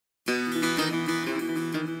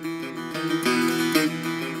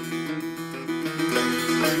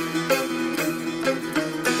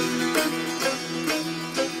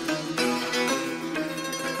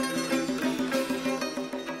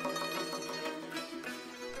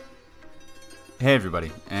Hey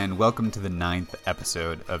everybody, and welcome to the 9th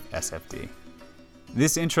episode of SFD.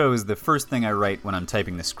 This intro is the first thing I write when I'm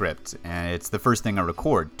typing the script, and it's the first thing I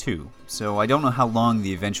record, too, so I don't know how long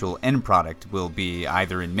the eventual end product will be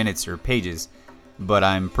either in minutes or pages, but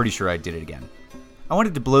I'm pretty sure I did it again. I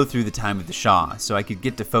wanted to blow through the time of the Shah so I could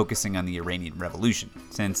get to focusing on the Iranian Revolution,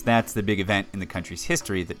 since that's the big event in the country's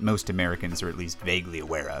history that most Americans are at least vaguely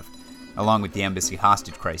aware of, along with the embassy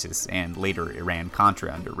hostage crisis and later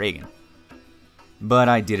Iran-Contra under Reagan. But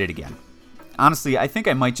I did it again. Honestly, I think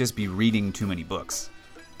I might just be reading too many books.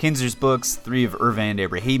 Kinzer's books, 3 of Ervand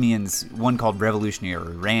Abrahamian's, one called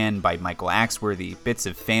Revolutionary Iran by Michael Axworthy, bits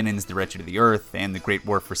of Fanon's The Wretched of the Earth, and The Great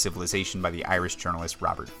War for Civilization by the Irish journalist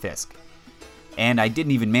Robert Fisk. And I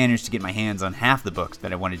didn't even manage to get my hands on half the books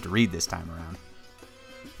that I wanted to read this time around.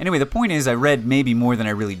 Anyway, the point is I read maybe more than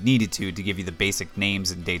I really needed to give you the basic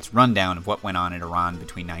names and dates rundown of what went on in Iran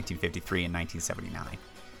between 1953 and 1979.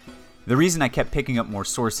 The reason I kept picking up more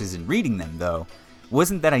sources and reading them, though,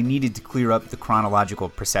 wasn't that I needed to clear up the chronological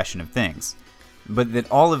procession of things, but that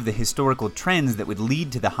all of the historical trends that would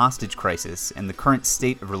lead to the hostage crisis and the current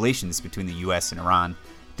state of relations between the US and Iran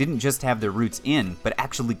didn't just have their roots in, but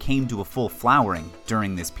actually came to a full flowering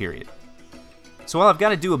during this period. So while I've got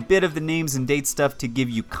to do a bit of the names and date stuff to give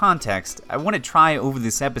you context, I want to try over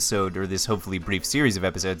this episode, or this hopefully brief series of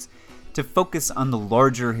episodes, to focus on the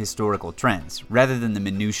larger historical trends, rather than the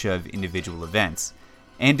minutiae of individual events,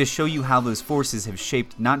 and to show you how those forces have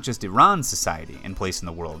shaped not just Iran's society and place in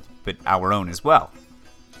the world, but our own as well.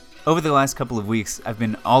 Over the last couple of weeks, I've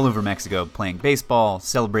been all over Mexico playing baseball,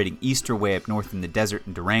 celebrating Easter way up north in the desert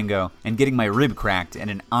in Durango, and getting my rib cracked at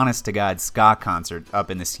an honest-to-God ska concert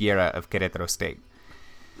up in the Sierra of Querétaro State.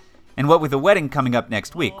 And what with a wedding coming up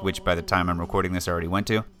next week, which by the time I'm recording this I already went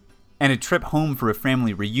to, and a trip home for a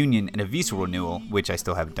family reunion and a visa renewal, which I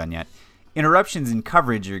still haven't done yet, interruptions in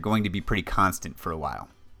coverage are going to be pretty constant for a while.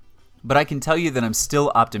 But I can tell you that I'm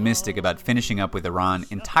still optimistic about finishing up with Iran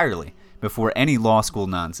entirely before any law school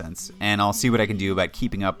nonsense, and I'll see what I can do about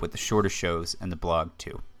keeping up with the shorter shows and the blog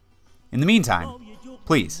too. In the meantime,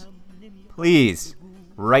 please,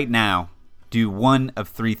 right now, do one of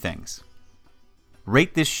 3 things.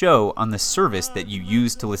 Rate this show on the service that you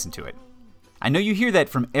use to listen to it. I know you hear that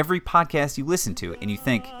from every podcast you listen to, and you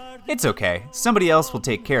think, it's okay, somebody else will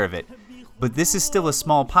take care of it. But this is still a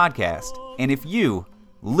small podcast, and if you,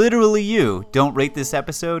 literally you, don't rate this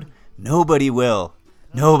episode, nobody will.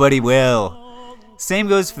 Nobody will. Same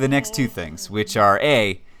goes for the next 2 things, which are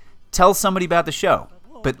A, tell somebody about the show,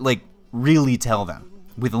 but really tell them,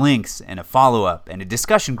 with links and a follow-up and a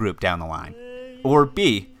discussion group down the line. Or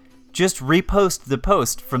B, just repost the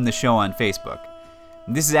post from the show on Facebook.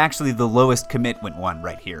 This is actually the lowest commitment one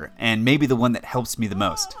right here, and maybe the one that helps me the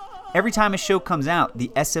most. Every time a show comes out,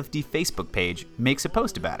 the SFD Facebook page makes a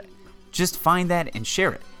post about it. Just find that and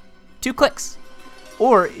share it. 2 clicks.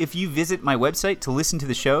 Or if you visit my website to listen to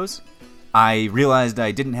the shows, I realized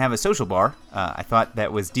I didn't have a social bar. I thought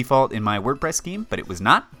that was default in my WordPress scheme, but it was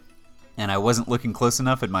not. And I wasn't looking close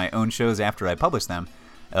enough at my own shows after I published them.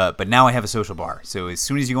 But now I have a social bar. So as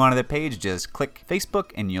soon as you go onto that page, just click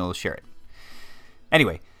Facebook and you'll share it.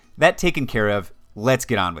 Anyway, that taken care of, let's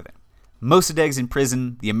get on with it. Mossadegh's in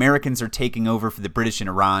prison, the Americans are taking over for the British in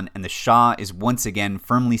Iran, and the Shah is once again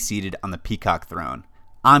firmly seated on the peacock throne.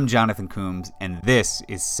 I'm Jonathan Coombs, and this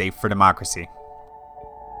is Safe for Democracy.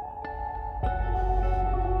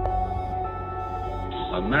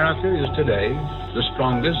 America is today the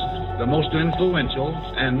strongest, the most influential,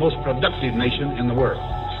 and most productive nation in the world.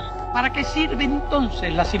 ¿Para qué sirve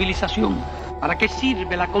entonces la civilización? ¿Para qué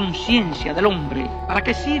sirve la conciencia del hombre? ¿Para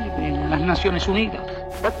qué sirven las Naciones Unidas?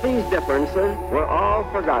 But these differences were all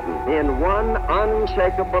forgotten in one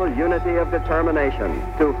unshakable unity of determination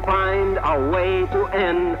to find a way to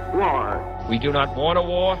end war. We do not want a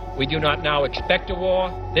war. We do not now expect a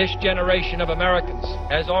war. This generation of Americans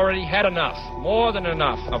has already had enough, more than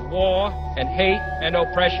enough, of war and hate and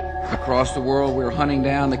oppression. Across the world, we're hunting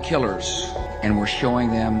down the killers, and we're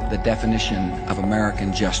showing them the definition of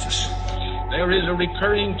American justice. There is a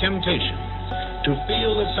recurring temptation to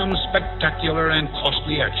feel that some spectacular and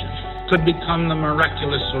costly action could become the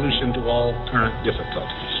miraculous solution to all current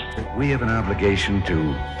difficulties. We have an obligation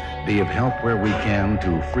to be of help where we can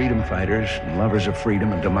to freedom fighters and lovers of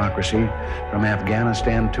freedom and democracy from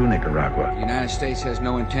Afghanistan to Nicaragua. The United States has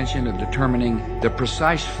no intention of determining the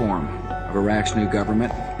precise form of Iraq's new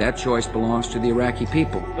government. That choice belongs to the Iraqi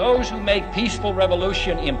people. Those who make peaceful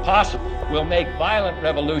revolution impossible will make violent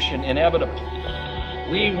revolution inevitable.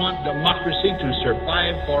 We want democracy to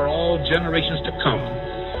survive for all generations to come,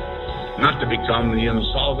 not to become the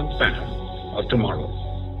insolvent phantom of tomorrow.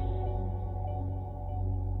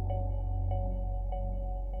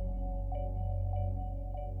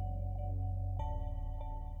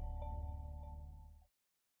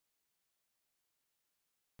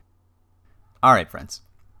 Alright, friends.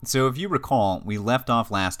 So if you recall, we left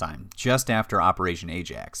off last time, just after Operation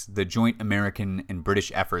Ajax, the joint American and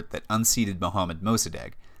British effort that unseated Mohammad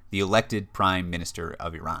Mossadegh, the elected Prime Minister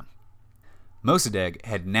of Iran. Mossadegh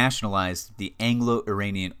had nationalized the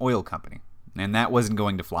Anglo-Iranian Oil Company, and that wasn't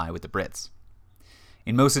going to fly with the Brits.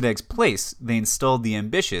 In Mossadegh's place, they installed the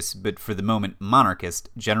ambitious, but for the moment monarchist,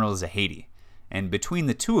 General Zahedi, and between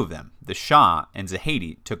the two of them, the Shah and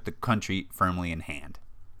Zahedi took the country firmly in hand.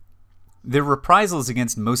 Their reprisals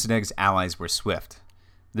against Mossadegh's allies were swift.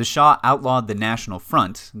 The Shah outlawed the National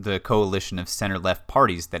Front, the coalition of center-left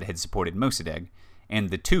parties that had supported Mossadegh,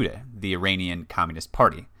 and the Tudeh, the Iranian Communist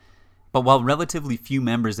Party. But while relatively few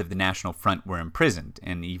members of the National Front were imprisoned,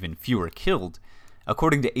 and even fewer killed,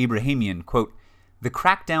 according to Abrahamian, quote, the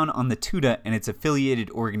crackdown on the Tudeh and its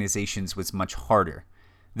affiliated organizations was much harder.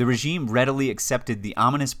 The regime readily accepted the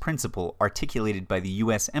ominous principle articulated by the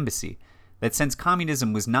U.S. Embassy that since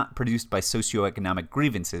communism was not produced by socioeconomic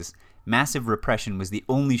grievances, massive repression was the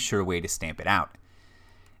only sure way to stamp it out.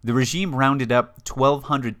 The regime rounded up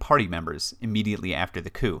 1,200 party members immediately after the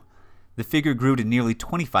coup. The figure grew to nearly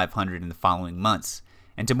 2,500 in the following months,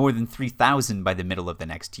 and to more than 3,000 by the middle of the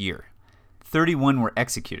next year. 31 were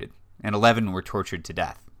executed, and 11 were tortured to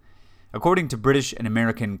death. According to British and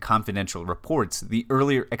American confidential reports, the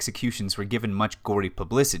earlier executions were given much gory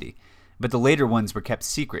publicity, but the later ones were kept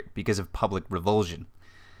secret because of public revulsion.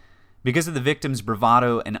 Because of the victims'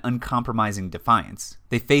 bravado and uncompromising defiance,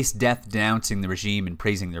 they faced death denouncing the regime and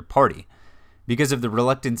praising their party. Because of the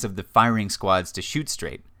reluctance of the firing squads to shoot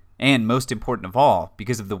straight, and most important of all,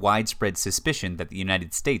 because of the widespread suspicion that the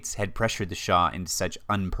United States had pressured the Shah into such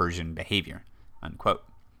un-Persian behavior." Unquote.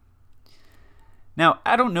 Now,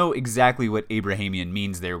 I don't know exactly what Abrahamian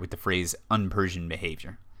means there with the phrase un-Persian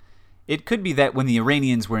behavior. It could be that when the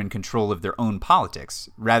Iranians were in control of their own politics,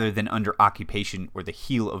 rather than under occupation or the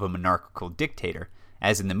heel of a monarchical dictator,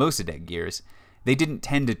 as in the Mossadegh years, they didn't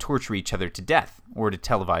tend to torture each other to death or to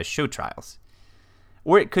televise show trials.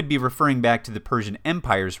 Or it could be referring back to the Persian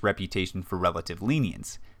Empire's reputation for relative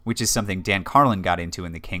lenience, which is something Dan Carlin got into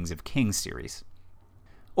in the Kings of Kings series.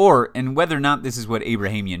 Or, and whether or not this is what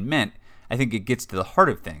Abrahamian meant, I think it gets to the heart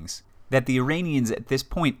of things, that the Iranians at this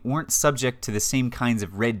point weren't subject to the same kinds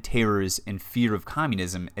of red terrors and fear of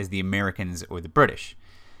communism as the Americans or the British.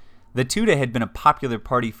 The Tudeh had been a popular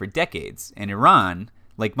party for decades, and Iran,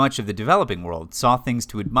 like much of the developing world, saw things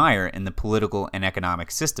to admire in the political and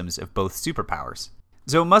economic systems of both superpowers.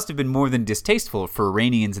 So it must have been more than distasteful for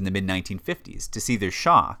Iranians in the mid-1950s to see their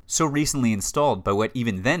Shah, so recently installed by what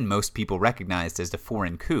even then most people recognized as a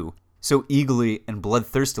foreign coup, so eagerly and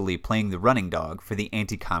bloodthirstily playing the running dog for the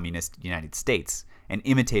anti-communist United States and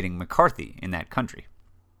imitating McCarthy in that country.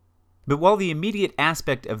 But while the immediate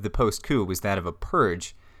aspect of the post-coup was that of a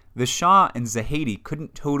purge, the Shah and Zahedi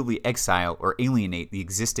couldn't totally exile or alienate the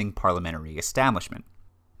existing parliamentary establishment.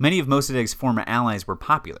 Many of Mossadegh's former allies were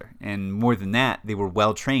popular, and more than that, they were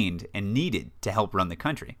well-trained and needed to help run the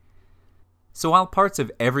country. So while parts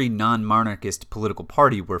of every non-monarchist political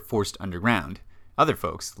party were forced underground, other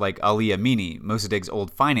folks, like Ali Amini, Mossadegh's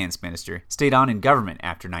old finance minister, stayed on in government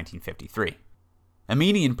after 1953.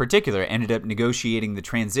 Amini in particular ended up negotiating the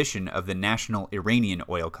transition of the National Iranian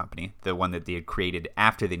Oil Company, the one that they had created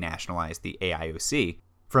after they nationalized the AIOC,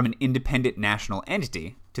 from an independent national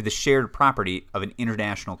entity to the shared property of an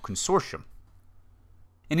international consortium.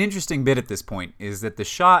 An interesting bit at this point is that the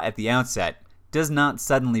Shah at the outset does not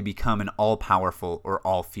suddenly become an all-powerful or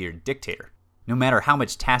all-feared dictator, no matter how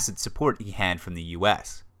much tacit support he had from the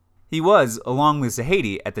U.S. He was, along with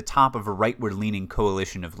Zahedi, at the top of a rightward-leaning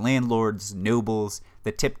coalition of landlords, nobles,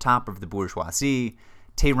 the tip-top of the bourgeoisie,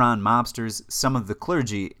 Tehran mobsters, some of the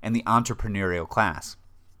clergy, and the entrepreneurial class.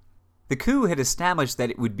 The coup had established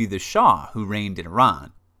that it would be the Shah who reigned in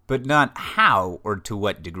Iran, but not how or to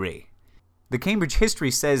what degree. The Cambridge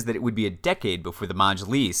history says that it would be a decade before the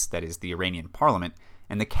Majlis, that is the Iranian parliament,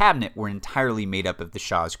 and the cabinet were entirely made up of the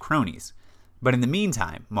Shah's cronies. But in the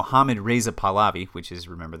meantime, Mohammad Reza Pahlavi, which is,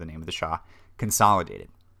 remember the name of the Shah, consolidated.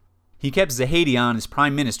 He kept Zahedi on as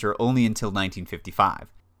prime minister only until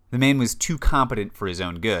 1955. The man was too competent for his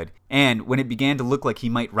own good, and when it began to look like he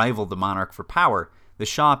might rival the monarch for power, the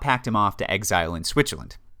Shah packed him off to exile in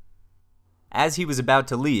Switzerland. As he was about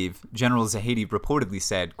to leave, General Zahedi reportedly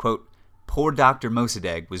said, quote, "Poor Dr.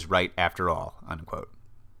 Mossadegh was right after all," unquote.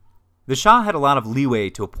 The Shah had a lot of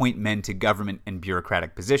leeway to appoint men to government and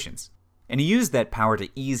bureaucratic positions, and he used that power to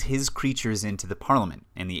ease his creatures into the parliament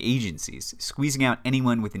and the agencies, squeezing out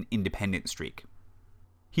anyone with an independent streak.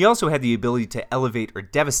 He also had the ability to elevate or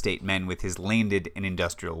devastate men with his landed and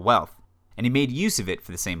industrial wealth, and he made use of it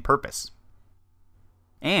for the same purpose.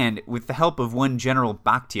 and, with the help of one General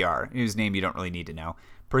Bakhtiar, whose name you don't really need to know,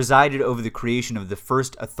 presided over the creation of the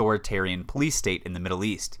first authoritarian police state in the Middle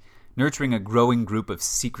East, nurturing a growing group of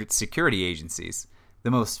secret security agencies,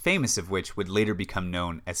 the most famous of which would later become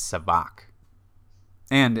known as Savak.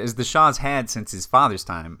 And, as the Shahs had since his father's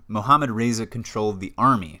time, Mohammad Reza controlled the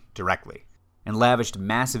army directly, and lavished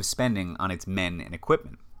massive spending on its men and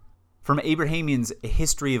equipment. From Abrahamian's A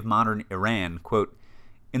History of Modern Iran, quote,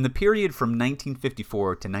 "In the period from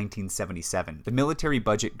 1954 to 1977, the military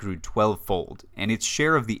budget grew 12-fold, and its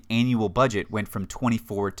share of the annual budget went from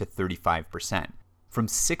 24 to 35%, from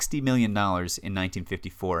 $60 million in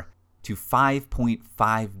 1954 to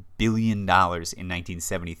 $5.5 billion in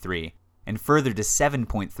 1973, and further to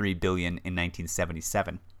 $7.3 billion in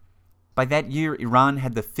 1977. By that year, Iran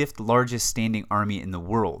had the 5th largest standing army in the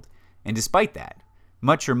world, and despite that,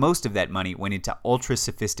 much or most of that money went into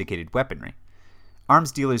ultra-sophisticated weaponry.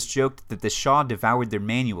 Arms dealers joked that the Shah devoured their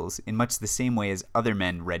manuals in much the same way as other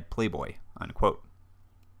men read Playboy," unquote.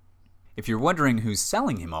 If you're wondering who's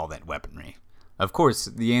selling him all that weaponry, of course,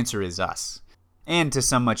 the answer is us, and to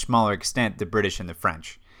some much smaller extent, the British and the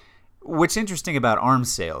French. What's interesting about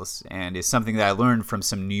arms sales, and is something that I learned from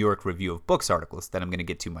some New York Review of Books articles that I'm going to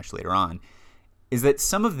get to much later on, is that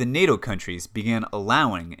some of the NATO countries began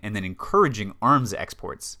allowing and then encouraging arms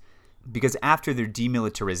exports because after their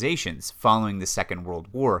demilitarizations following the Second World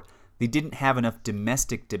War, they didn't have enough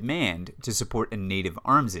domestic demand to support a native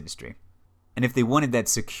arms industry. And if they wanted that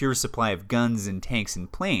secure supply of guns and tanks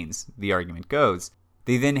and planes, the argument goes,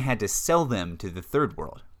 they then had to sell them to the Third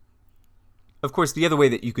World. Of course, the other way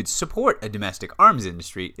that you could support a domestic arms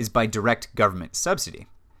industry is by direct government subsidy.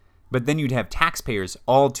 But then you'd have taxpayers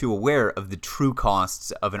all too aware of the true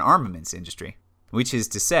costs of an armaments industry, which is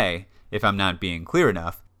to say, if I'm not being clear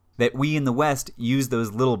enough, that we in the West use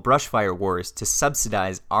those little brushfire wars to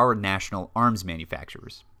subsidize our national arms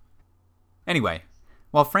manufacturers. Anyway,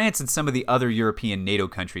 while France and some of the other European NATO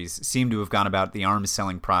countries seem to have gone about the arms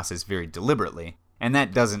selling process very deliberately, and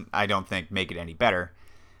that doesn't, I don't think, make it any better,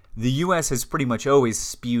 the US has pretty much always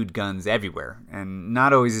spewed guns everywhere, and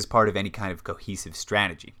not always as part of any kind of cohesive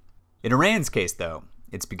strategy. In Iran's case, though,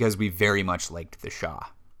 it's because we very much liked the Shah.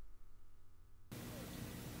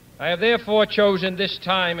 I have therefore chosen this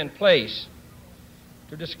time and place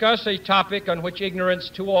to discuss a topic on which ignorance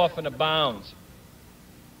too often abounds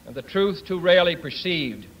and the truth too rarely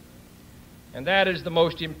perceived, and that is the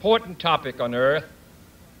most important topic on earth,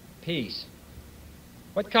 peace.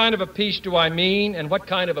 What kind of a peace do I mean, and what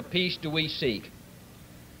kind of a peace do we seek?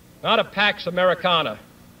 Not a Pax Americana,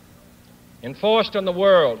 enforced on the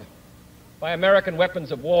world by American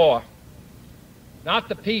weapons of war, not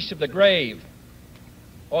the peace of the grave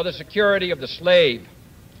or the security of the slave.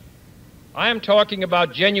 I am talking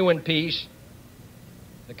about genuine peace,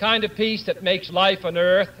 the kind of peace that makes life on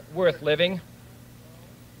earth worth living,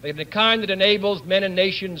 the kind that enables men and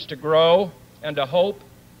nations to grow and to hope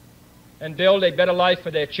and build a better life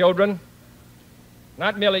for their children.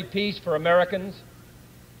 Not merely peace for Americans,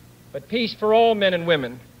 but peace for all men and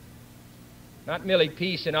women. Not merely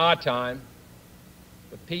peace in our time,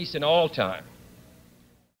 but peace in all time.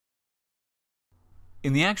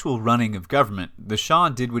 In the actual running of government, the Shah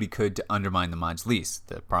did what he could to undermine the Majlis,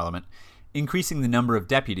 the parliament, increasing the number of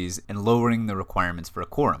deputies and lowering the requirements for a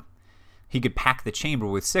quorum. He could pack the chamber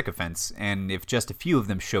with sycophants, and if just a few of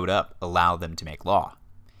them showed up, allow them to make law.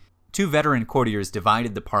 2 veteran courtiers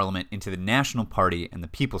divided the parliament into the National Party and the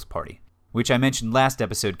People's Party, which I mentioned last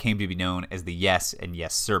episode came to be known as the Yes and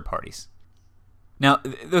Yes Sir parties. Now,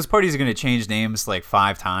 those parties are going to change names like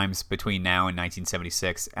 5 times between now and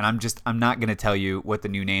 1976, and I'm not going to tell you what the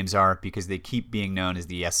new names are because they keep being known as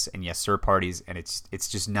the Yes and Yes Sir parties, and it's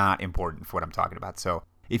just not important for what I'm talking about. So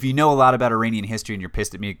if you know a lot about Iranian history and you're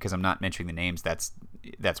pissed at me because I'm not mentioning the names, that's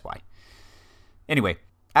why. Anyway,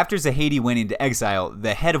 after Zahedi went into exile,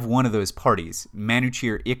 the head of one of those parties,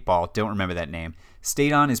 Manuchir Iqbal, don't remember that name,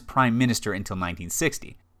 stayed on as prime minister until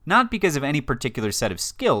 1960, not because of any particular set of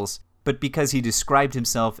skills, but because he described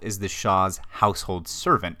himself as the Shah's household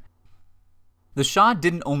servant. The Shah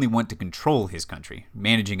didn't only want to control his country,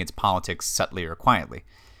 managing its politics subtly or quietly.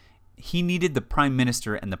 He needed the prime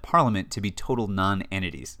minister and the parliament to be total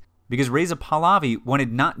non-entities, because Reza Pahlavi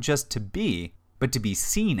wanted not just to be, but to be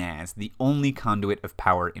seen as the only conduit of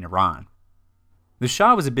power in Iran. The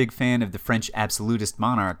Shah was a big fan of the French absolutist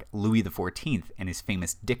monarch Louis XIV and his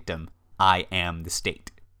famous dictum, "I am the state."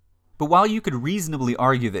 But while you could reasonably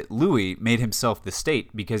argue that Louis made himself the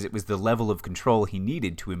state because it was the level of control he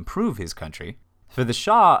needed to improve his country, for the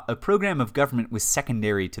Shah, a program of government was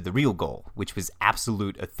secondary to the real goal, which was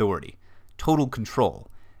absolute authority, total control,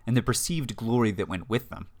 and the perceived glory that went with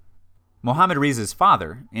them. Mohammad Reza's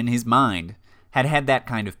father, in his mind, had had that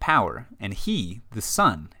kind of power, and he, the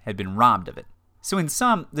son, had been robbed of it. So in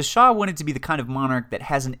sum, the Shah wanted to be the kind of monarch that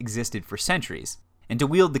hasn't existed for centuries, and to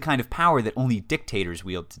wield the kind of power that only dictators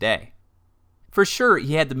wield today. For sure,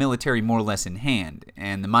 he had the military more or less in hand,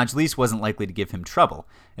 and the Majlis wasn't likely to give him trouble,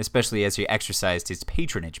 especially as he exercised his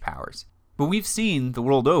patronage powers. But we've seen, the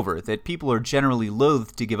world over, that people are generally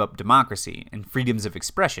loath to give up democracy and freedoms of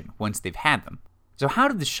expression once they've had them. So how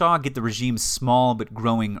did the Shah get the regime's small but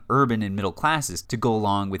growing urban and middle classes to go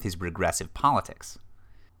along with his regressive politics?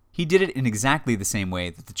 He did it in exactly the same way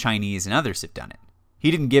that the Chinese and others have done it.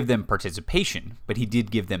 He didn't give them participation, but he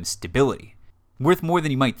did give them stability. Worth more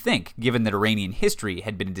than you might think, given that Iranian history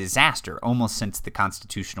had been a disaster almost since the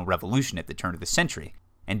constitutional revolution at the turn of the century,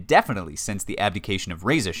 and definitely since the abdication of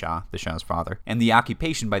Reza Shah, the Shah's father, and the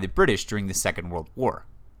occupation by the British during the Second World War.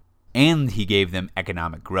 And he gave them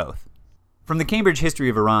economic growth. From the Cambridge History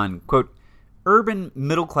of Iran, quote, urban,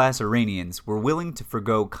 middle-class Iranians were willing to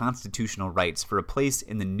forgo constitutional rights for a place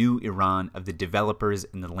in the new Iran of the developers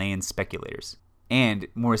and the land speculators. And,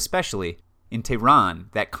 more especially, in Tehran,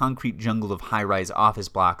 that concrete jungle of high-rise office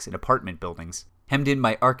blocks and apartment buildings, hemmed in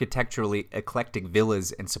by architecturally eclectic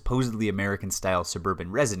villas and supposedly American-style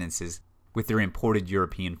suburban residences with their imported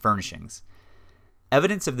European furnishings.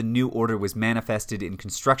 Evidence of the new order was manifested in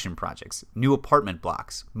construction projects, new apartment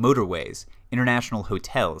blocks, motorways, international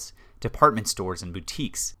hotels, department stores and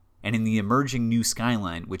boutiques, and in the emerging new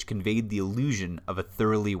skyline which conveyed the illusion of a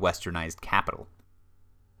thoroughly westernized capital.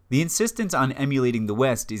 The insistence on emulating the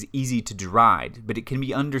West is easy to deride, but it can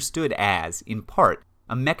be understood as, in part,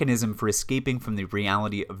 a mechanism for escaping from the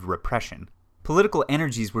reality of repression. Political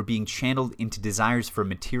energies were being channeled into desires for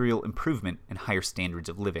material improvement and higher standards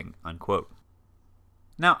of living, unquote.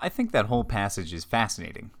 Now, I think that whole passage is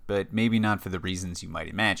fascinating, but maybe not for the reasons you might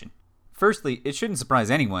imagine. Firstly, it shouldn't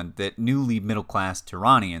surprise anyone that newly middle-class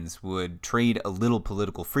Tehranians would trade a little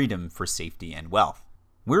political freedom for safety and wealth.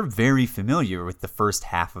 We're very familiar with the first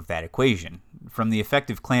half of that equation, from the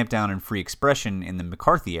effective clampdown on free expression in the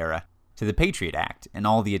McCarthy era to the Patriot Act and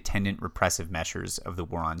all the attendant repressive measures of the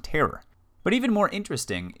War on Terror. But even more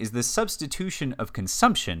interesting is the substitution of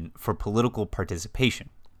consumption for political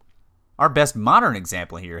participation. Our best modern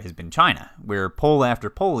example here has been China, where poll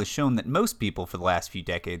after poll has shown that most people for the last few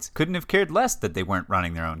decades couldn't have cared less that they weren't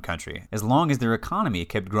running their own country, as long as their economy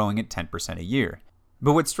kept growing at 10% a year.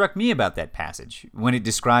 But what struck me about that passage, when it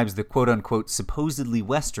describes the quote-unquote supposedly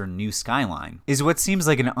Western new skyline, is what seems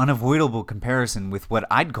like an unavoidable comparison with what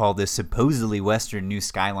I'd call the supposedly Western new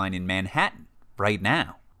skyline in Manhattan, right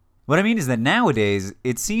now. What I mean is that nowadays,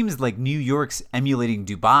 it seems like New York's emulating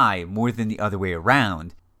Dubai more than the other way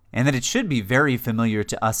around, and that it should be very familiar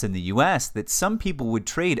to us in the US that some people would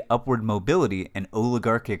trade upward mobility and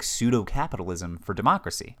oligarchic pseudo-capitalism for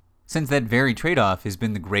democracy, since that very trade-off has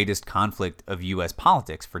been the greatest conflict of US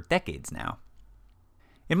politics for decades now.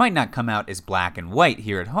 It might not come out as black and white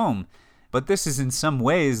here at home, but this is in some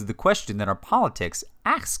ways the question that our politics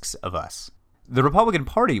asks of us. The Republican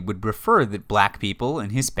Party would prefer that black people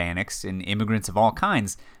and Hispanics and immigrants of all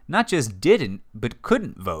kinds not just didn't, but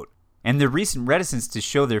couldn't vote. And their recent reticence to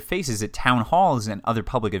show their faces at town halls and other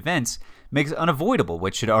public events makes unavoidable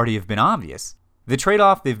what should already have been obvious. The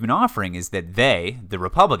trade-off they've been offering is that they, the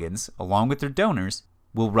Republicans, along with their donors,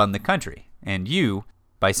 will run the country, and you,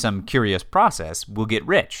 by some curious process, will get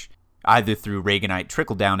rich, either through Reaganite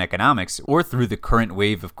trickle-down economics or through the current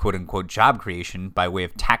wave of quote-unquote job creation by way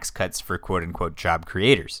of tax cuts for quote-unquote job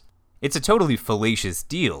creators. It's a totally fallacious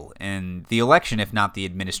deal, and the election, if not the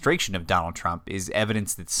administration of Donald Trump, is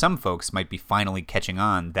evidence that some folks might be finally catching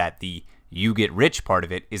on that the you get rich part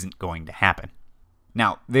of it isn't going to happen.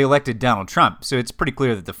 Now, they elected Donald Trump, so it's pretty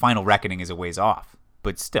clear that the final reckoning is a ways off,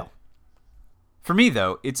 but still. For me,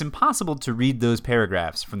 though, it's impossible to read those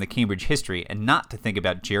paragraphs from the Cambridge History and not to think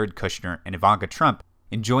about Jared Kushner and Ivanka Trump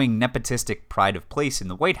enjoying nepotistic pride of place in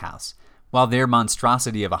the White House, while their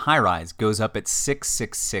monstrosity of a high-rise goes up at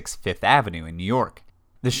 666 Fifth Avenue in New York.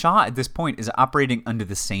 The Shah at this point is operating under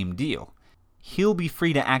the same deal. He'll be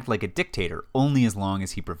free to act like a dictator only as long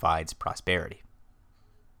as he provides prosperity.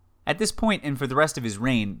 At this point, and for the rest of his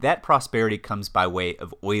reign, that prosperity comes by way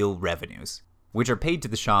of oil revenues, which are paid to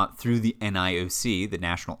the Shah through the NIOC, the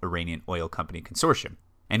National Iranian Oil Company Consortium,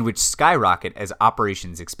 and which skyrocket as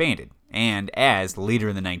operations expanded, and as, later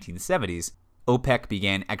in the 1970s, OPEC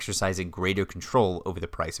began exercising greater control over the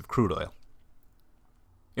price of crude oil.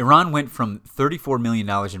 Iran went from $34 million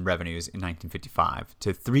in revenues in 1955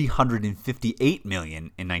 to $358 million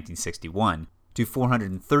in 1961 to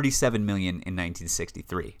 $437 million in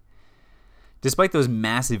 1963. Despite those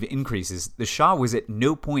massive increases, the Shah was at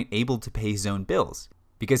no point able to pay his own bills.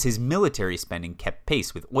 because his military spending kept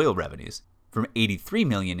pace with oil revenues, from $83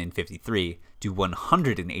 million in 53 to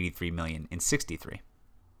 $183 million in 63.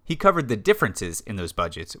 He covered the differences in those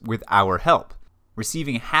budgets with our help,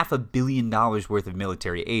 receiving $500 million worth of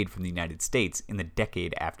military aid from the United States in the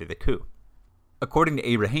decade after the coup. According to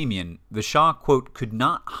Abrahamian, the Shah, quote, could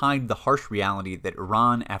not hide the harsh reality that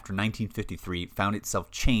Iran after 1953 found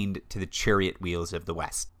itself chained to the chariot wheels of the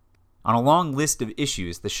West. On a long list of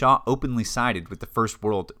issues, the Shah openly sided with the First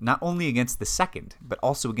World not only against the Second, but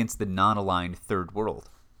also against the non-aligned Third World.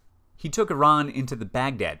 He took Iran into the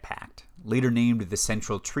Baghdad Pact, later named the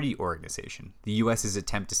Central Treaty Organization, the U.S.'s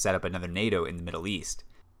attempt to set up another NATO in the Middle East.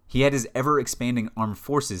 He had his ever-expanding armed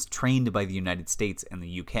forces trained by the United States and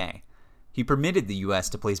the UK. He permitted the U.S.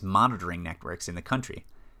 to place monitoring networks in the country.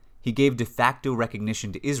 He gave de facto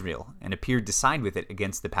recognition to Israel and appeared to side with it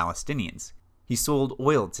against the Palestinians. He sold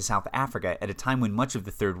oil to South Africa at a time when much of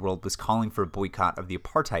the Third World was calling for a boycott of the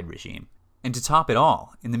apartheid regime. And to top it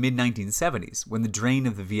all, in the mid-1970s, when the drain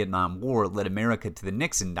of the Vietnam War led America to the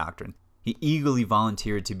Nixon Doctrine, he eagerly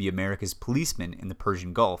volunteered to be America's policeman in the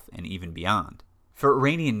Persian Gulf and even beyond. For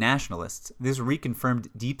Iranian nationalists, this reconfirmed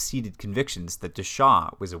deep-seated convictions that the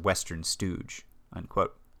Shah was a Western stooge,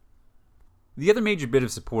 unquote. The other major bit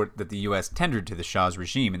of support that the U.S. tendered to the Shah's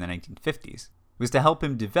regime in the 1950s was to help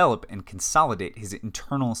him develop and consolidate his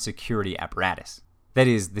internal security apparatus. That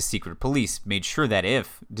is, the secret police made sure that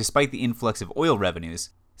if, despite the influx of oil revenues,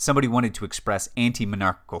 somebody wanted to express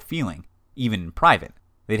anti-monarchical feeling, even in private,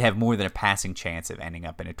 they'd have more than a passing chance of ending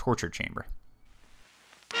up in a torture chamber.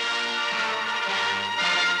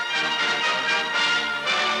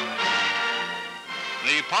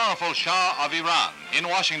 The powerful Shah of Iran, in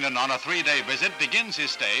Washington on a 3-day visit, begins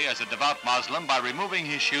his stay as a devout Muslim by removing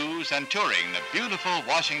his shoes and touring the beautiful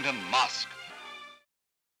Washington Mosque.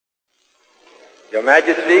 Your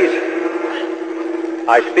Majesties,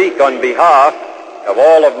 I speak on behalf of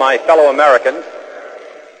all of my fellow Americans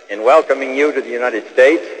in welcoming you to the United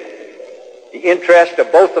States. The interest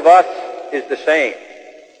of both of us is the same: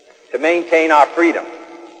 to maintain our freedom,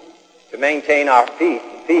 to maintain our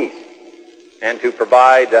peace, and to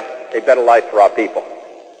provide a better life for our people.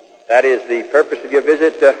 That is the purpose of your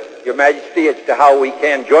visit, Your Majesty, as to how we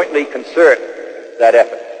can jointly concert that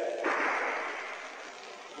effort.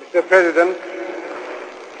 Mr. President,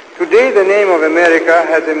 today the name of America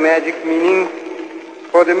has a magic meaning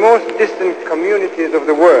for the most distant communities of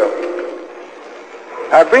the world.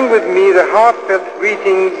 I bring with me the heartfelt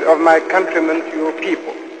greetings of my countrymen to your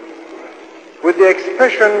people, with the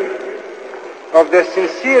expression of their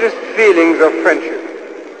sincerest feelings of friendship.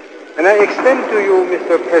 And I extend to you,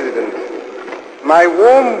 Mr. President, my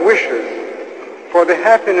warm wishes for the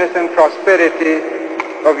happiness and prosperity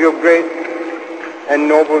of your great and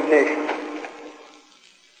noble nation.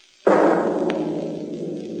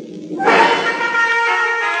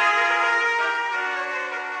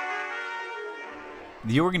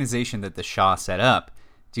 The organization that the Shah set up,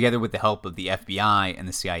 together with the help of the FBI and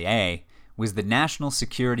the CIA, was the National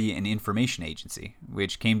Security and Information Agency,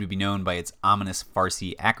 which came to be known by its ominous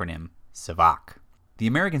Farsi acronym, SAVAK. The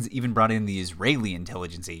Americans even brought in the Israeli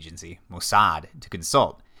intelligence agency, Mossad, to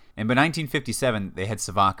consult, and by 1957 they had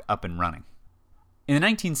SAVAK up and running. In the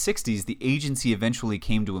 1960s, the agency eventually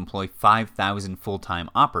came to employ 5,000 full-time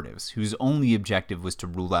operatives, whose only objective was to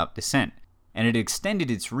rule out dissent, and it extended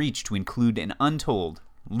its reach to include an untold,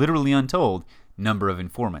 literally untold, number of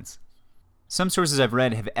informants. Some sources I've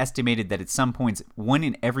read have estimated that at some points, 1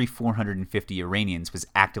 in every 450 Iranians was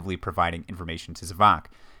actively providing information to SAVAK,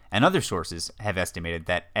 and other sources have estimated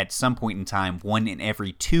that at some point in time, 1 in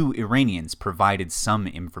every 2 Iranians provided some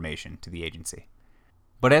information to the agency.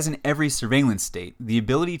 But as in every surveillance state, the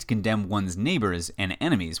ability to condemn one's neighbors and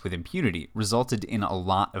enemies with impunity resulted in a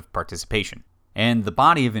lot of participation, and the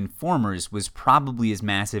body of informers was probably as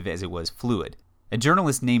massive as it was fluid. A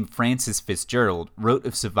journalist named Francis Fitzgerald wrote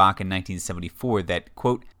of SAVAK in 1974 that,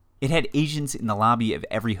 quote, it had agents in the lobby of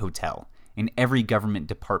every hotel, in every government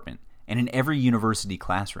department, and in every university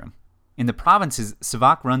classroom. In the provinces,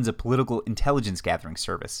 SAVAK runs a political intelligence gathering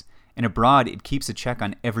service, and abroad it keeps a check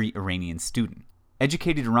on every Iranian student.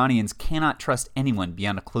 Educated Iranians cannot trust anyone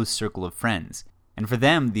beyond a close circle of friends, and for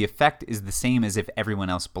them the effect is the same as if everyone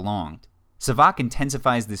else belonged. SAVAK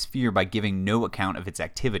intensifies this fear by giving no account of its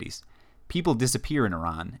activities. People disappear in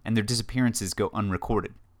Iran, and their disappearances go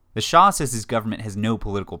unrecorded. The Shah says his government has no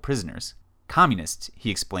political prisoners. Communists, he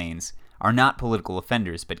explains, are not political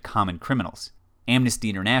offenders but common criminals. Amnesty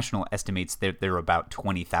International estimates that there are about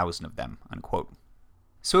 20,000 of them, unquote.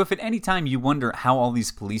 So if at any time you wonder how all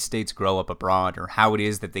these police states grow up abroad or how it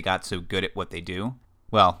is that they got so good at what they do,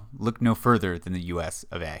 well, look no further than the US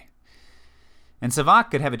of A. And Savak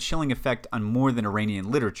could have a chilling effect on more than Iranian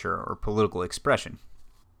literature or political expression.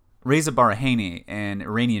 Reza Barahani, an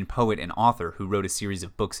Iranian poet and author who wrote a series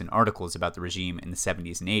of books and articles about the regime in the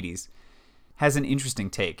 70s and 80s, has an interesting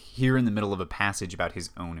take here in the middle of a passage about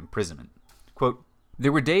his own imprisonment. Quote,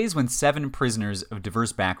 "There were days when 7 prisoners of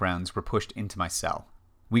diverse backgrounds were pushed into my cell.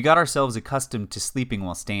 We got ourselves accustomed to sleeping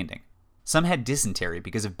while standing. Some had dysentery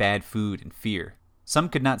because of bad food and fear. Some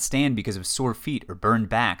could not stand because of sore feet or burned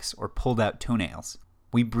backs or pulled out toenails.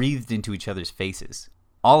 We breathed into each other's faces.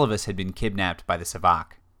 All of us had been kidnapped by the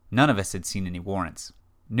Savak. None of us had seen any warrants.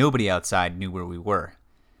 Nobody outside knew where we were.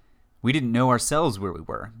 We didn't know ourselves where we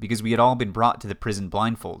were because we had all been brought to the prison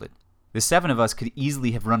blindfolded. The 7 of us could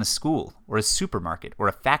easily have run a school or a supermarket or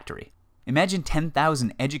a factory. Imagine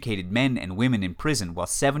 10,000 educated men and women in prison while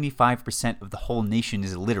 75% of the whole nation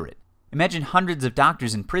is illiterate. Imagine hundreds of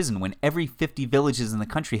doctors in prison when every 50 villages in the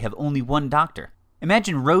country have only 1 doctor.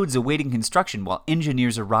 Imagine roads awaiting construction while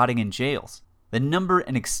engineers are rotting in jails. The number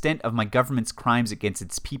and extent of my government's crimes against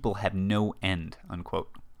its people have no end,"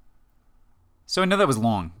 unquote. So I know that was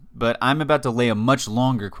long, but I'm about to lay a much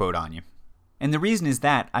longer quote on you. And the reason is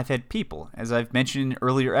that I've had people, as I've mentioned in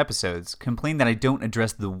earlier episodes, complain that I don't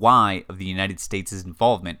address the why of the United States'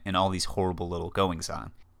 involvement in all these horrible little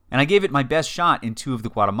goings-on. And I gave it my best shot in 2 of the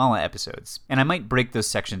Guatemala episodes, and I might break those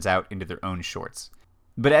sections out into their own shorts.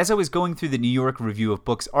 But as I was going through the New York Review of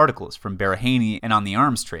Books articles from Barahani and on the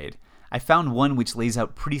arms trade, I found one which lays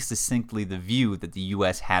out pretty succinctly the view that the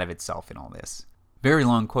U.S. had of itself in all this. Very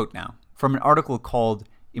long quote now, from an article called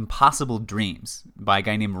Impossible Dreams by a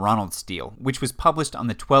guy named Ronald Steele, which was published on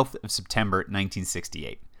the 12th of September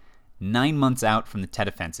 1968, 9 months out from the Tet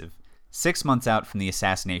Offensive, 6 months out from the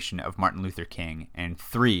assassination of Martin Luther King, and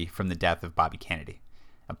 3 from the death of Bobby Kennedy.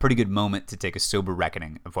 A pretty good moment to take a sober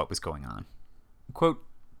reckoning of what was going on. Quote,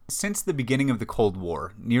 "Since the beginning of the Cold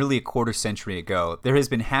War, nearly a quarter century ago, there has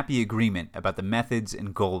been happy agreement about the methods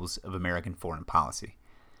and goals of American foreign policy.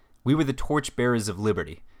 We were the torchbearers of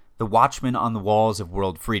liberty, the watchmen on the walls of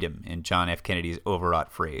world freedom, in John F. Kennedy's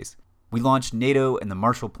overwrought phrase. We launched NATO and the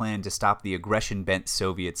Marshall Plan to stop the aggression-bent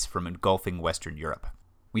Soviets from engulfing Western Europe.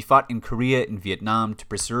 We fought in Korea and Vietnam to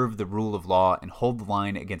preserve the rule of law and hold the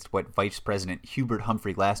line against what Vice President Hubert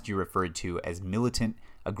Humphrey last year referred to as militant,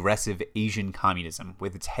 aggressive Asian communism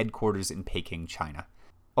with its headquarters in Peking, China.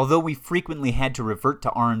 Although we frequently had to revert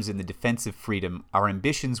to arms in the defense of freedom, our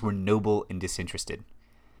ambitions were noble and disinterested.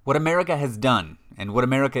 What America has done, and what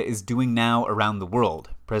America is doing now around the world,"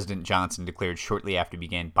 President Johnson declared shortly after he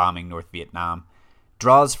began bombing North Vietnam,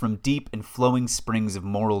 "draws from deep and flowing springs of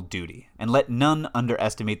moral duty, and let none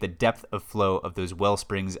underestimate the depth of flow of those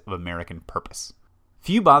wellsprings of American purpose."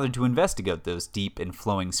 Few bothered to investigate those deep and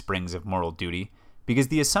flowing springs of moral duty, because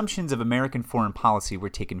the assumptions of American foreign policy were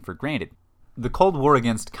taken for granted. The Cold War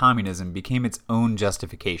against communism became its own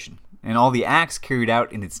justification, and all the acts carried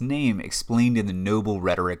out in its name explained in the noble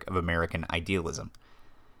rhetoric of American idealism.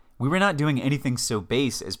 We were not doing anything so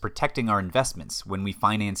base as protecting our investments when we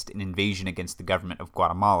financed an invasion against the government of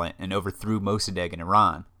Guatemala and overthrew Mossadegh in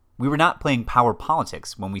Iran. We were not playing power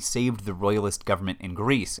politics when we saved the royalist government in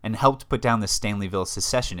Greece and helped put down the Stanleyville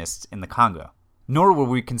secessionists in the Congo. Nor were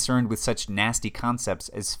we concerned with such nasty concepts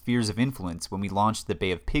as spheres of influence when we launched the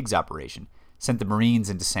Bay of Pigs operation, sent the Marines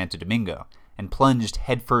into Santo Domingo, and plunged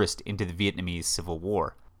headfirst into the Vietnamese Civil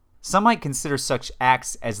War. Some might consider such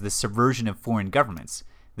acts as the subversion of foreign governments,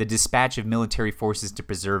 the dispatch of military forces to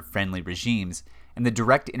preserve friendly regimes, and the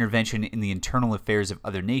direct intervention in the internal affairs of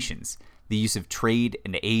other nations, the use of trade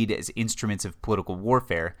and aid as instruments of political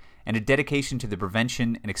warfare, and a dedication to the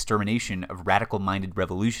prevention and extermination of radical-minded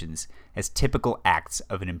revolutions as typical acts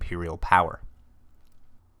of an imperial power.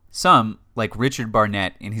 Some, like Richard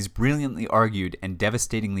Barnett in his brilliantly argued and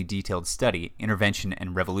devastatingly detailed study, Intervention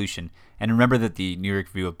and Revolution, and remember that the New York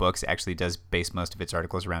Review of Books actually does base most of its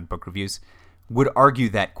articles around book reviews, would argue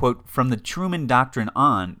that, quote, "From the Truman Doctrine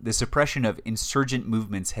on, the suppression of insurgent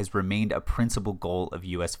movements has remained a principal goal of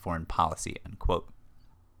U.S. foreign policy," unquote.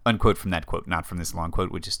 Unquote from that quote, not from this long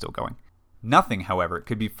quote, which is still going. Nothing, however,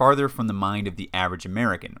 could be farther from the mind of the average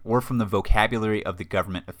American, or from the vocabulary of the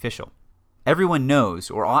government official. Everyone knows,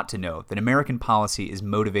 or ought to know, that American policy is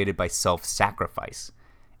motivated by self-sacrifice.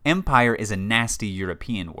 Empire is a nasty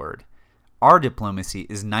European word. Our diplomacy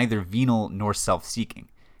is neither venal nor self-seeking.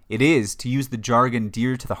 It is, to use the jargon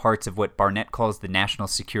dear to the hearts of what Barnett calls the national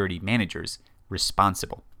security managers,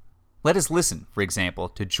 responsible. Let us listen, for example,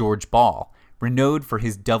 to George Ball, renowned for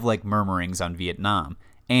his dove-like murmurings on Vietnam,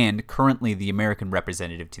 and currently the American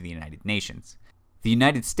representative to the United Nations. The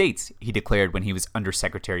United States, he declared when he was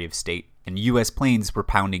Undersecretary of State and U.S. planes were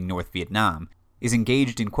pounding North Vietnam, is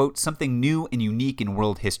engaged in, quote, "something new and unique in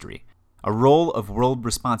world history, a role of world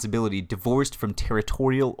responsibility divorced from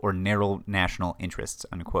territorial or narrow national interests,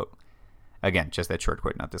 unquote. Again, just that short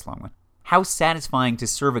quote, not this long one. How satisfying to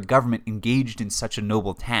serve a government engaged in such a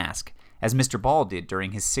noble task, as Mr. Ball did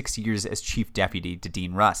during his 6 years as chief deputy to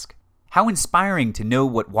Dean Rusk. How inspiring to know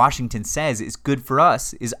what Washington says is good for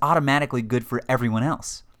us is automatically good for everyone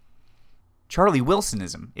else. Charlie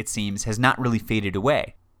Wilsonism, it seems, has not really faded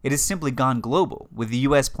away. It has simply gone global, with the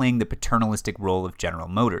U.S. playing the paternalistic role of General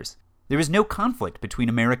Motors. There is no conflict between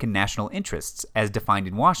American national interests, as defined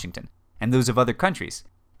in Washington, and those of other countries,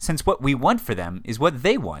 since what we want for them is what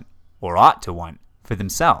they want, or ought to want, for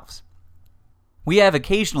themselves. We have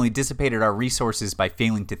occasionally dissipated our resources by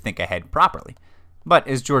failing to think ahead properly. But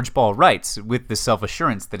as George Ball writes, with the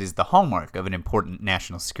self-assurance that is the hallmark of an important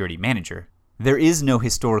national security manager, there is no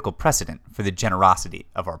historical precedent for the generosity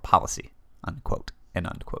of our policy, unquote and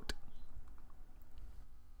unquote.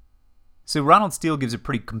 So Ronald Steele gives a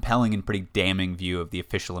pretty compelling and pretty damning view of the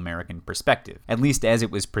official American perspective, at least as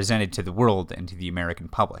it was presented to the world and to the American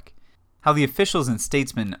public. How the officials and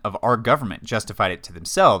statesmen of our government justified it to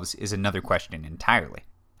themselves is another question entirely.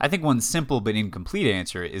 I think one simple but incomplete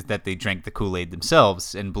answer is that they drank the Kool-Aid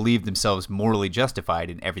themselves and believed themselves morally justified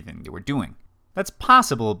in everything they were doing. That's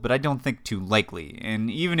possible, but I don't think too likely, and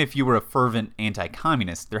even if you were a fervent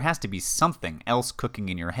anti-communist, there has to be something else cooking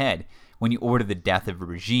in your head when you order the death of a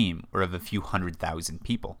regime or of a few 100,000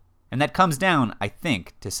 people. And that comes down, I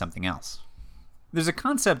think, to something else. There's a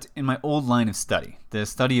concept in my old line of study, the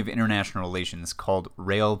study of international relations, called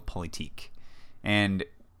realpolitik,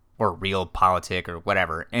 or realpolitik, or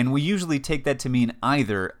whatever, and we usually take that to mean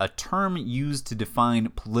either a term used to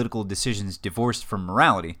define political decisions divorced from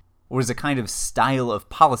morality, or as a kind of style of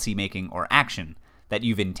policymaking or action that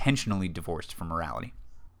you've intentionally divorced from morality.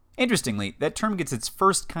 Interestingly, that term gets its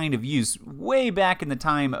first kind of use way back in the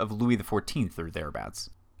time of Louis XIV or thereabouts.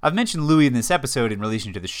 I've mentioned Louis in this episode in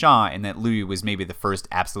relation to the Shah, and that Louis was maybe the first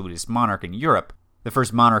absolutist monarch in Europe, the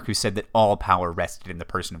first monarch who said that all power rested in the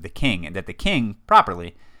person of the king, and that the king,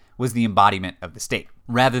 properly, was the embodiment of the state,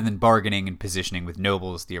 rather than bargaining and positioning with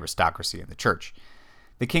nobles, the aristocracy, and the church.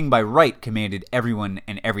 The king by right commanded everyone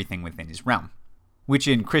and everything within his realm, which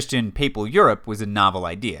in Christian papal Europe was a novel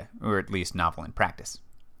idea, or at least novel in practice.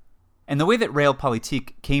 And the way that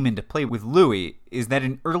realpolitik came into play with Louis is that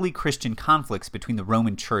in early Christian conflicts between the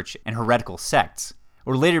Roman Church and heretical sects,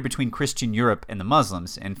 or later between Christian Europe and the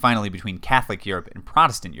Muslims, and finally between Catholic Europe and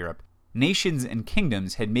Protestant Europe, nations and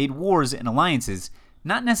kingdoms had made wars and alliances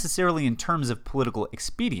not necessarily in terms of political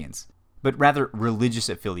expedience, but rather religious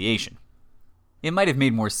affiliation. It might have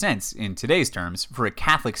made more sense, in today's terms, for a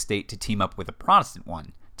Catholic state to team up with a Protestant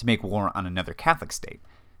one to make war on another Catholic state,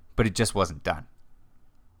 but it just wasn't done.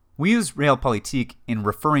 We use realpolitik in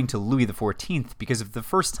referring to Louis XIV because of the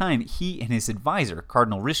first time he and his advisor,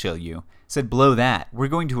 Cardinal Richelieu, said below that, we're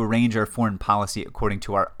going to arrange our foreign policy according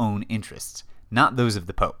to our own interests, not those of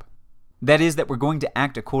the Pope. That is, that we're going to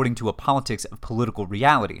act according to a politics of political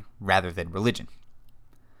reality rather than religion.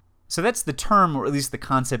 So that's the term, or at least the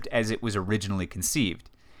concept as it was originally conceived.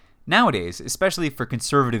 Nowadays, especially for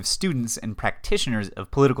conservative students and practitioners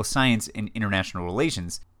of political science and international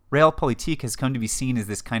relations, realpolitik has come to be seen as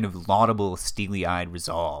this kind of laudable, steely-eyed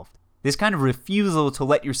resolve. This kind of refusal to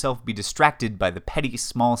let yourself be distracted by the petty,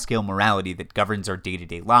 small-scale morality that governs our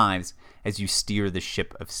day-to-day lives as you steer the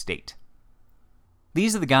ship of state.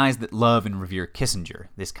 These are the guys that love and revere Kissinger,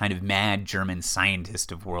 this kind of mad German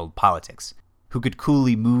scientist of world politics, who could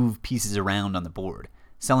coolly move pieces around on the board,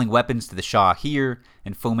 selling weapons to the Shah here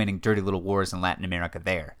and fomenting dirty little wars in Latin America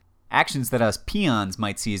there. Actions that us peons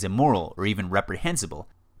might see as immoral or even reprehensible,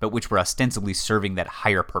 but which were ostensibly serving that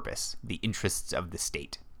higher purpose, the interests of the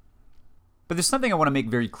state. But there's something I want to make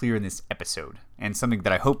very clear in this episode, and something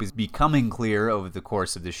that I hope is becoming clear over the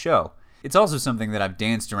course of the show. It's also something that I've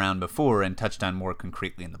danced around before and touched on more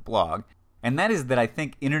concretely in the blog, and that is that I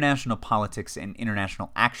think international politics and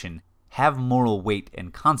international action have moral weight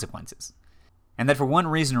and consequences, and that for one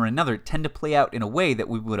reason or another tend to play out in a way that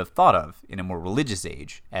we would have thought of in a more religious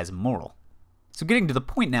age as moral. So getting to the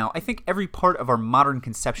point now, I think every part of our modern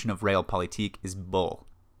conception of realpolitik is bull.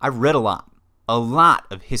 I've read a lot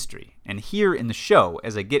of history, and here in the show,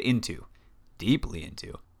 as I get into, deeply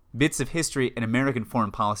into, bits of history and American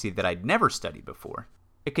foreign policy that I'd never studied before,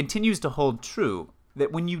 it continues to hold true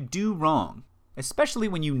that when you do wrong, especially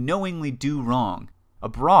when you knowingly do wrong,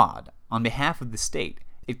 abroad, on behalf of the state,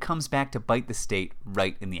 it comes back to bite the state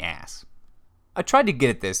right in the ass. I tried to get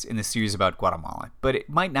at this in the series about Guatemala, but it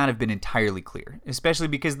might not have been entirely clear, especially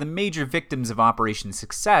because the major victims of Operation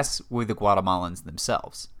Success were the Guatemalans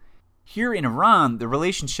themselves. Here in Iran, the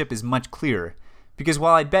relationship is much clearer, Because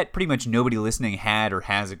while I bet pretty much nobody listening had or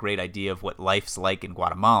has a great idea of what life's like in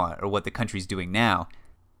Guatemala or what the country's doing now,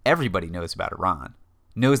 everybody knows about Iran,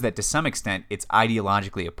 knows that to some extent it's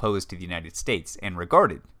ideologically opposed to the United States and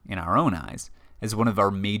regarded, in our own eyes, as one of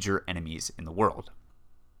our major enemies in the world.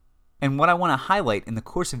 And what I want to highlight in the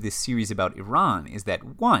course of this series about Iran is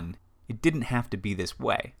that 1, it didn't have to be this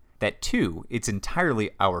way, that 2, it's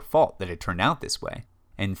entirely our fault that it turned out this way,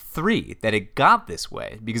 and 3, that it got this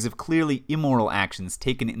way because of clearly immoral actions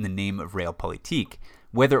taken in the name of realpolitik,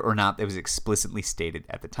 whether or not that was explicitly stated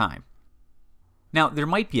at the time. Now, there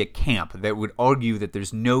might be a camp that would argue that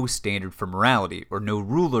there's no standard for morality or no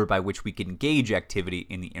ruler by which we can gauge activity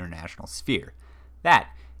in the international sphere. That,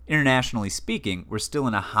 internationally speaking, we're still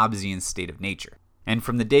in a Hobbesian state of nature. And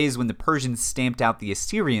from the days when the Persians stamped out the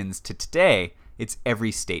Assyrians to today, it's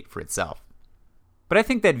every state for itself. But I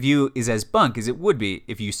think that view is as bunk as it would be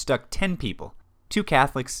if you stuck 10 people, 2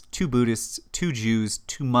 Catholics, 2 Buddhists, 2 Jews,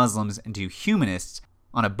 2 Muslims, and 2 humanists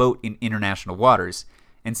on a boat in international waters,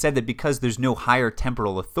 and said that because there's no higher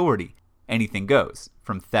temporal authority, anything goes,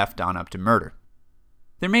 from theft on up to murder.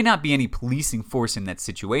 There may not be any policing force in that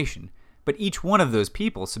situation, but each one of those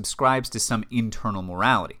people subscribes to some internal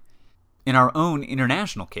morality. In our own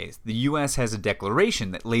international case, the U.S. has a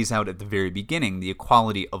declaration that lays out at the very beginning the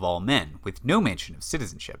equality of all men, with no mention of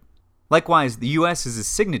citizenship. Likewise, the U.S. is a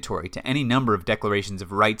signatory to any number of declarations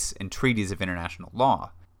of rights and treaties of international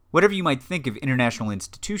law. Whatever you might think of international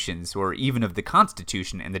institutions, or even of the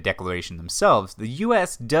Constitution and the Declaration themselves, the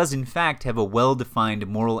U.S. does in fact have a well-defined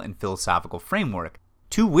moral and philosophical framework,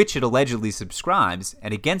 to which it allegedly subscribes,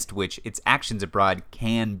 and against which its actions abroad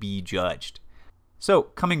can be judged. So,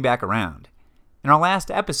 coming back around, in our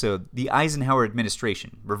last episode, the Eisenhower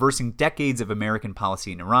administration, reversing decades of American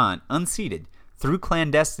policy in Iran, unseated, through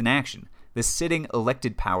clandestine action, the sitting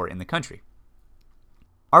elected power in the country.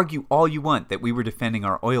 Argue all you want that we were defending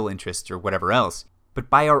our oil interests or whatever else, but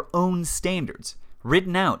by our own standards,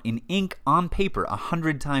 written out in ink on paper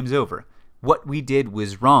 100 times over, what we did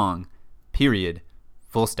was wrong, period,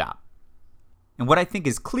 full stop. And what I think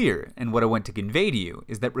is clear, and what I want to convey to you,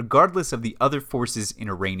 is that regardless of the other forces in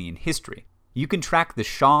Iranian history, you can track the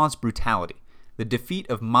Shah's brutality, the defeat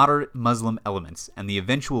of moderate Muslim elements, and the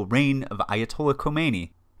eventual reign of Ayatollah Khomeini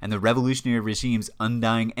and the revolutionary regime's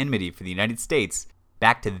undying enmity for the United States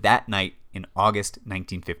back to that night in August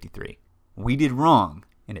 1953. We did wrong,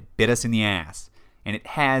 and it bit us in the ass, and it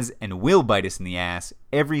has and will bite us in the ass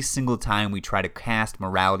every single time we try to cast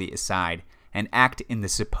morality aside and act in the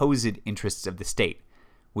supposed interests of the state,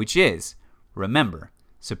 which is, remember,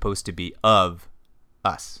 supposed to be of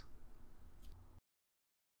us.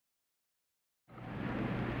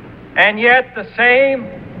 And yet the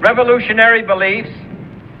same revolutionary beliefs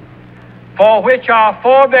for which our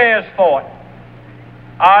forebears fought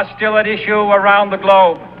are still at issue around the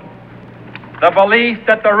globe. The belief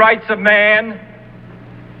that the rights of man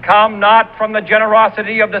come not from the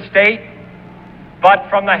generosity of the state, but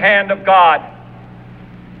from the hand of God.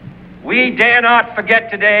 We dare not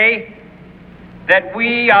forget today that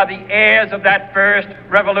we are the heirs of that first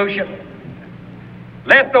revolution.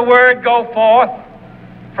 Let the word go forth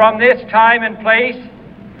from this time and place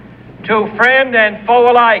to friend and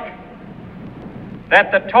foe alike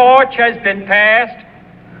that the torch has been passed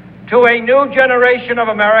to a new generation of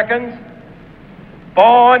Americans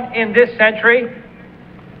born in this century,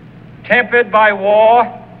 tempered by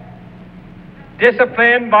war,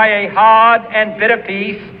 disciplined by a hard and bitter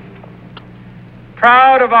peace,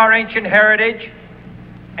 proud of our ancient heritage,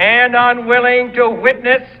 and unwilling to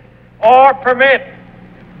witness or permit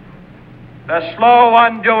the slow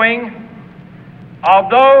undoing of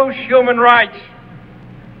those human rights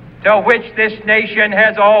to which this nation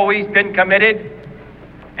has always been committed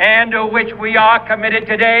and to which we are committed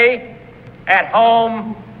today at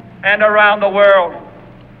home and around the world.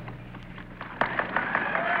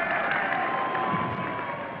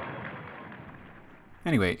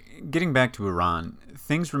 Anyway, getting back to Iran,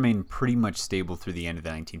 things remained pretty much stable through the end of the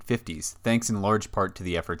 1950s, thanks in large part to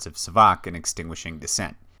the efforts of Savak in extinguishing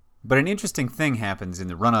dissent. But an interesting thing happens in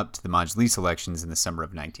the run-up to the Majlis elections in the summer of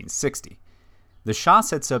 1960. The Shah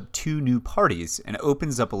sets up 2 new parties and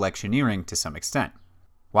opens up electioneering to some extent.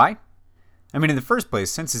 Why? I mean, in the first place,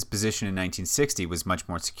 since his position in 1960 was much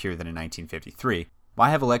more secure than in 1953, why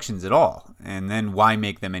have elections at all? And then why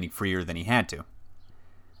make them any freer than he had to?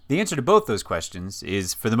 The answer to both those questions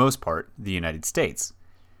is, for the most part, the United States.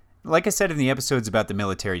 Like I said in the episodes about the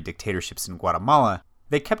military dictatorships in Guatemala,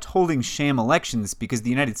 they kept holding sham elections because the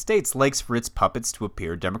United States likes for its puppets to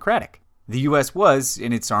appear democratic. The U.S. was,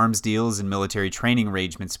 in its arms deals and military training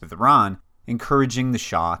arrangements with Iran, encouraging the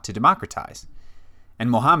Shah to democratize. And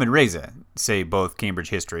Mohammad Reza, say both Cambridge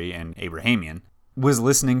history and Abrahamian, was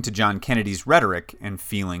listening to John Kennedy's rhetoric and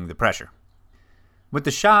feeling the pressure. What the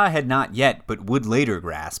Shah had not yet but would later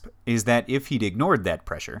grasp is that if he'd ignored that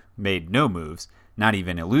pressure, made no moves, not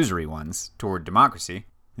even illusory ones, toward democracy,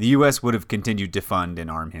 the U.S. would have continued to fund and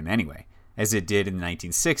arm him anyway, as it did in the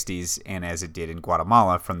 1960s and as it did in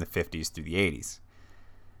Guatemala from the 50s through the 80s.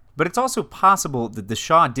 But it's also possible that the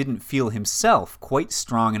Shah didn't feel himself quite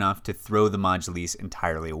strong enough to throw the Majlis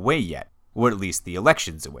entirely away yet, or at least the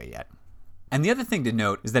elections away yet. And the other thing to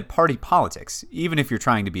note is that party politics, even if you're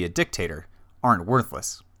trying to be a dictator, aren't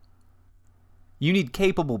worthless. You need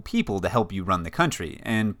capable people to help you run the country,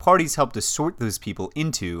 and parties help to sort those people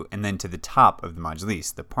into and then to the top of the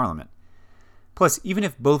Majlis, the parliament. Plus, even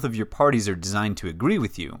if both of your parties are designed to agree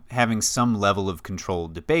with you, having some level of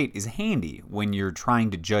controlled debate is handy when you're trying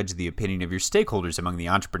to judge the opinion of your stakeholders among the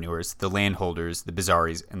entrepreneurs, the landholders, the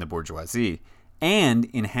bazaris, and the bourgeoisie, and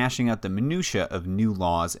in hashing out the minutiae of new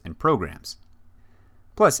laws and programs.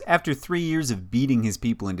 Plus, after 3 years of beating his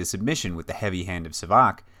people into submission with the heavy hand of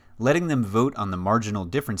Savak, letting them vote on the marginal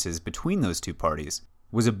differences between those two parties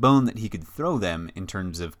was a bone that he could throw them in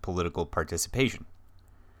terms of political participation.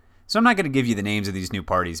 So I'm not going to give you the names of these new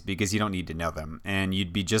parties because you don't need to know them, and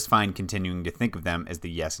you'd be just fine continuing to think of them as the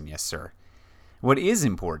yes and yes sir. What is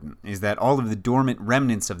important is that all of the dormant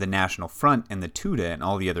remnants of the National Front and the Tudeh and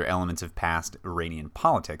all the other elements of past Iranian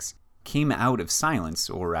politics came out of silence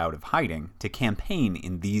or out of hiding to campaign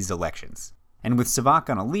in these elections. And with Savak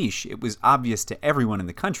on a leash, it was obvious to everyone in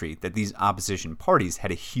the country that these opposition parties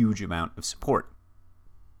had a huge amount of support.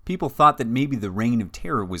 People thought that maybe the reign of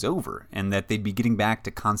terror was over and that they'd be getting back to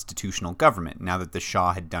constitutional government now that the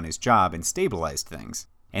Shah had done his job and stabilized things,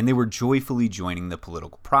 and they were joyfully joining the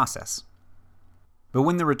political process. But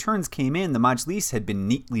when the returns came in, the Majlis had been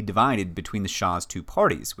neatly divided between the Shah's two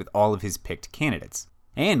parties with all of his picked candidates,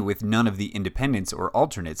 and with none of the independents or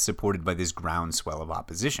alternates supported by this groundswell of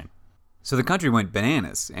opposition. So the country went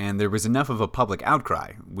bananas, and there was enough of a public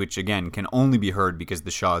outcry, which again can only be heard because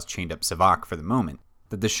the Shah's chained up Savak for the moment,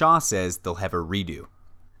 that the Shah says they'll have a redo.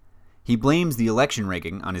 He blames the election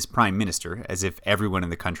rigging on his prime minister, as if everyone in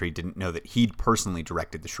the country didn't know that he'd personally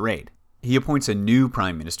directed the charade. He appoints a new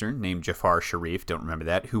prime minister, named Jafar Sharif, don't remember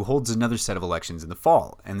that, who holds another set of elections in the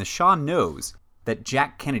fall, and the Shah knows that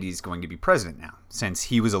Jack Kennedy's going to be president now, since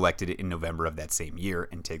he was elected in November of that same year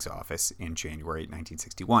and takes office in January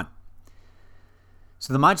 1961.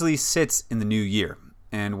 So the Majlis sits in the new year,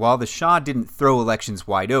 and while the Shah didn't throw elections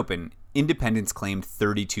wide open, independents claimed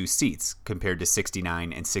 32 seats, compared to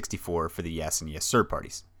 69 and 64 for the yes and yes sir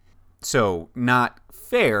parties. So, not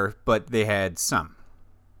fair, but they had some.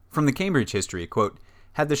 From the Cambridge history, quote,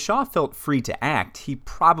 "Had the Shah felt free to act, he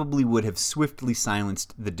probably would have swiftly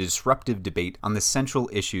silenced the disruptive debate on the central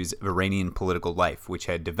issues of Iranian political life which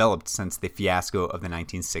had developed since the fiasco of the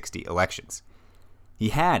 1960 elections. He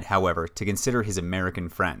had, however, to consider his American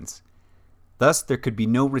friends. Thus, there could be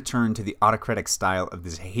no return to the autocratic style of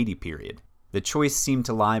the Zahedi period. The choice seemed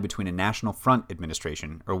to lie between a National Front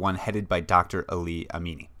administration or one headed by Dr. Ali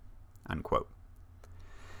Amini." Unquote.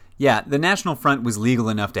 Yeah, the National Front was legal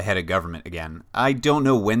enough to head a government again. I don't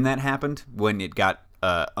know when that happened, when it got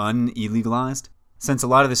un-illegalized, since a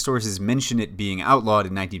lot of the sources mention it being outlawed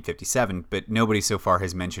in 1957, but nobody so far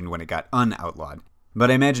has mentioned when it got un-outlawed.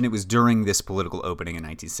 But I imagine it was during this political opening in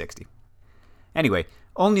 1960. Anyway,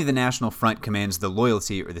 only the National Front commands the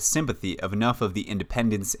loyalty or the sympathy of enough of the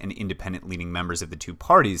independents and independent-leaning members of the two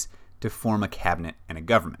parties to form a cabinet and a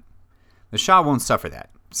government. The Shah won't suffer that,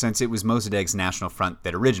 since it was Mossadegh's National Front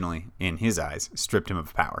that originally, in his eyes, stripped him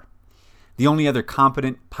of power. The only other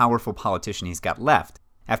competent, powerful politician he's got left,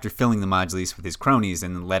 after filling the Majlis with his cronies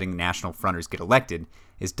and then letting National Fronters get elected,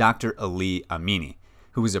 is Dr. Ali Amini,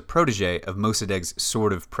 who was a protege of Mossadegh's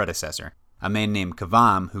sort of predecessor, a man named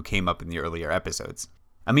Kavam who came up in the earlier episodes.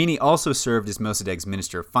 Amini also served as Mossadegh's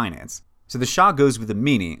Minister of Finance, so the Shah goes with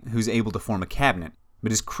Amini, who's able to form a cabinet,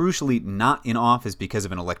 but is crucially not in office because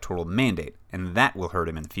of an electoral mandate, and that will hurt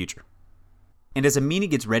him in the future. And as Amini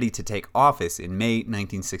gets ready to take office in May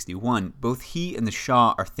 1961, both he and the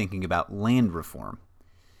Shah are thinking about land reform.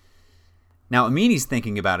 Now, Amini's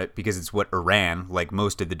thinking about it because it's what Iran, like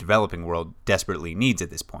most of the developing world, desperately needs at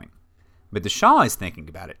this point. But the Shah is thinking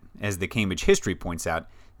about it, as the Cambridge history points out,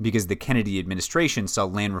 because the Kennedy administration saw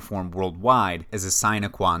land reform worldwide as a sine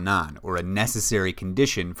qua non, or a necessary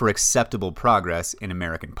condition for acceptable progress in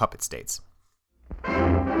American puppet states.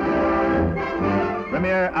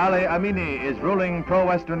 Premier Ali Amini is ruling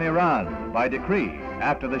pro-Western Iran by decree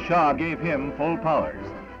after the Shah gave him full powers.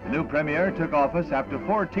 The new premier took office after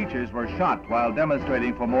 4 teachers were shot while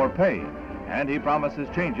demonstrating for more pay, and he promises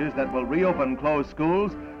changes that will reopen closed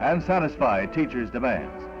schools and satisfy teachers'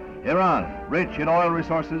 demands. Iran, rich in oil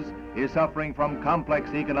resources, is suffering from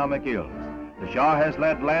complex economic ills. The Shah has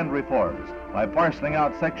led land reforms by parceling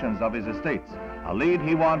out sections of his estates, a lead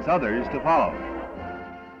he wants others to follow.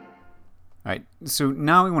 All right, so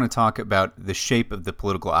now we want to talk about the shape of the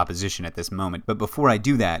political opposition at this moment. But before I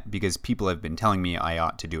do that, because people have been telling me I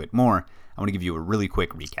ought to do it more, I want to give you a really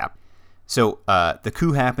quick recap. So the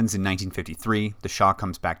coup happens in 1953. The Shah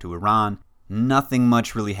comes back to Iran. Nothing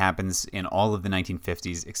much really happens in all of the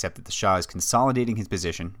 1950s except that the Shah is consolidating his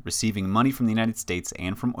position, receiving money from the United States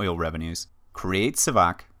and from oil revenues, creates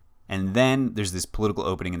SAVAK, and then there's this political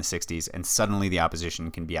opening in the 60s, and suddenly the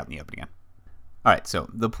opposition can be out in the open again. All right, so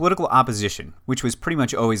the political opposition, which was pretty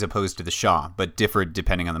much always opposed to the Shah, but differed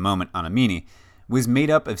depending on the moment on Amini, was made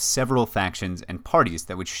up of several factions and parties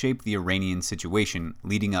that would shape the Iranian situation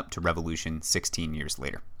leading up to revolution 16 years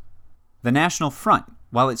later. The National Front,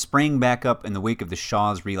 while it sprang back up in the wake of the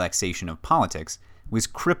Shah's relaxation of politics, was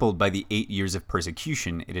crippled by the 8 years of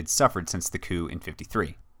persecution it had suffered since the coup in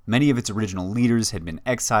 53. Many of its original leaders had been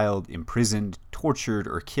exiled, imprisoned, tortured,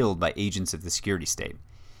 or killed by agents of the security state.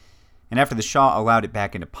 And after the Shah allowed it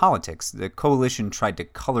back into politics, the coalition tried to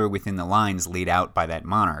color within the lines laid out by that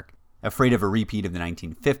monarch, afraid of a repeat of the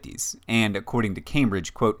 1950s, and, according to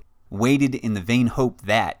Cambridge, quote, waited in the vain hope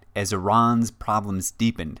that, as Iran's problems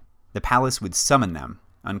deepened, the palace would summon them,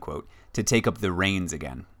 unquote, to take up the reins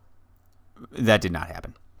again. That did not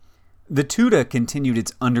happen. The Tudeh continued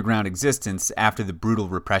its underground existence after the brutal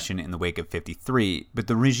repression in the wake of 53, but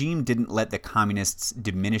the regime didn't let the communists'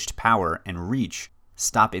 diminished power and reach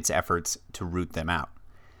stop its efforts to root them out.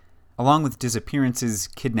 Along with disappearances,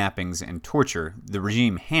 kidnappings, and torture, the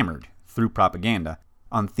regime hammered, through propaganda,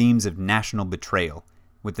 on themes of national betrayal,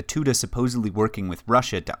 with the Tudeh supposedly working with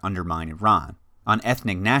Russia to undermine Iran, on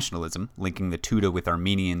ethnic nationalism, linking the Tudeh with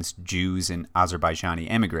Armenians, Jews, and Azerbaijani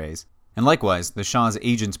emigres, and likewise, the Shah's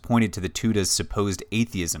agents pointed to the Tudeh's supposed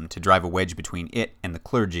atheism to drive a wedge between it and the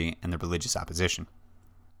clergy and the religious opposition.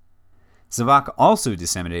 SAVAK also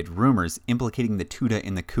disseminated rumors implicating the Tudeh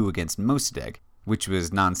in the coup against Mossadegh, which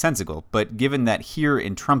was nonsensical, but given that here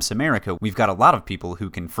in Trump's America we've got a lot of people who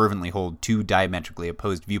can fervently hold two diametrically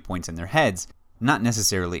opposed viewpoints in their heads, not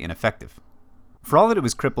necessarily ineffective. For all that it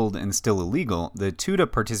was crippled and still illegal, the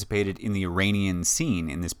Tudeh participated in the Iranian scene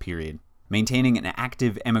in this period, maintaining an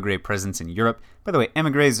active émigré presence in Europe. By the way,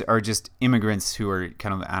 émigrés are just immigrants who are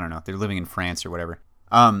kind of, I don't know, they're living in France or whatever.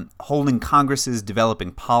 Holding congresses,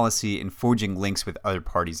 developing policy, and forging links with other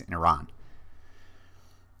parties in Iran.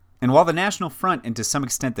 And while the National Front and to some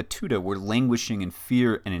extent the Tudeh were languishing in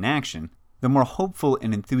fear and inaction, the more hopeful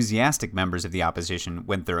and enthusiastic members of the opposition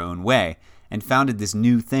went their own way and founded this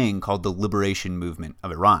new thing called the Liberation Movement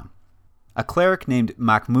of Iran. A cleric named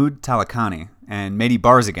Mahmoud Talakani and Mehdi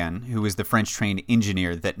Barzeghan, who was the French-trained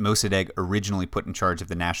engineer that Mossadegh originally put in charge of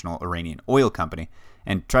the National Iranian Oil Company,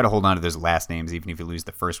 and try to hold on to those last names even if you lose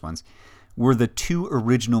the first ones, were the two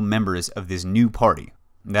original members of this new party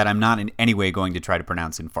that I'm not in any way going to try to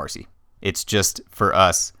pronounce in Farsi. It's just, for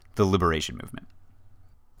us, the Liberation Movement.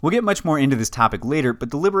 We'll get much more into this topic later, but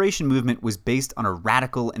the Liberation Movement was based on a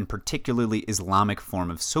radical and particularly Islamic form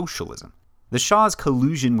of socialism. The Shah's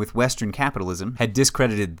collusion with Western capitalism had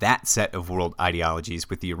discredited that set of world ideologies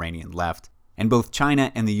with the Iranian left, and both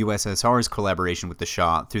China and the USSR's collaboration with the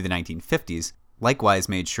Shah through the 1950s likewise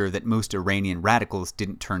made sure that most Iranian radicals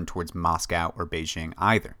didn't turn towards Moscow or Beijing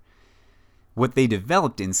either. What they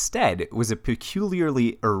developed instead was a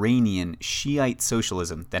peculiarly Iranian Shiite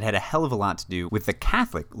socialism that had a hell of a lot to do with the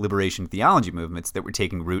Catholic liberation theology movements that were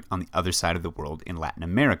taking root on the other side of the world in Latin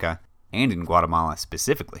America, and in Guatemala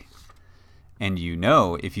specifically. And you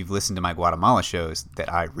know, if you've listened to my Guatemala shows,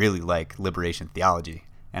 that I really like liberation theology,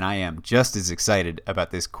 and I am just as excited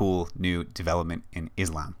about this cool new development in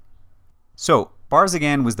Islam. So,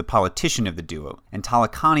 Barzeghan was the politician of the duo, and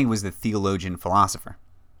Talakani was the theologian-philosopher.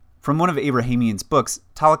 From one of Abrahamian's books,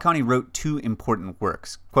 Talakani wrote two important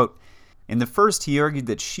works. Quote, in the first, he argued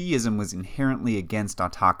that Shi'ism was inherently against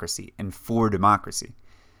autocracy and for democracy.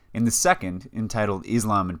 In the second, entitled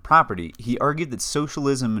Islam and Property, he argued that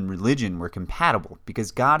socialism and religion were compatible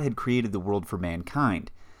because God had created the world for mankind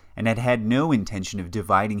and had had no intention of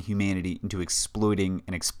dividing humanity into exploiting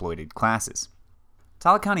and exploited classes.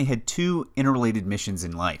 Talakani had two interrelated missions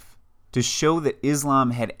in life: to show that Islam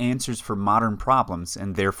had answers for modern problems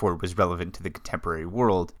and therefore was relevant to the contemporary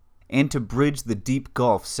world, and to bridge the deep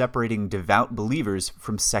gulf separating devout believers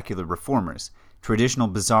from secular reformers, traditional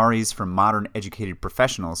bazaris from modern educated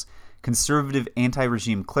professionals, conservative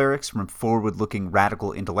anti-regime clerics from forward-looking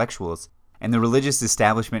radical intellectuals, and the religious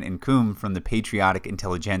establishment in Qum from the patriotic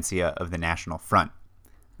intelligentsia of the National Front,"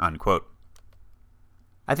 unquote.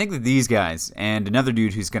 I think that these guys, and another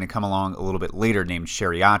dude who's going to come along a little bit later named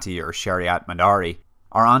Shariati or Shariat Madari,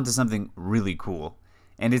 are onto something really cool.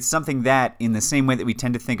 And it's something that, in the same way that we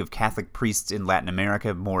tend to think of Catholic priests in Latin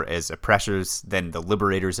America more as oppressors than the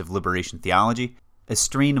liberators of liberation theology, a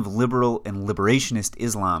strain of liberal and liberationist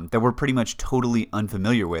Islam that we're pretty much totally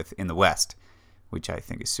unfamiliar with in the West, which I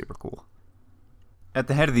think is super cool. At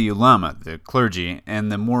the head of the ulama, the clergy,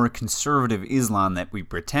 and the more conservative Islam that we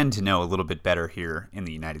pretend to know a little bit better here in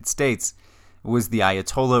the United States, was the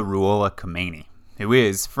Ayatollah Ruhollah Khomeini, who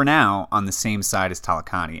is, for now, on the same side as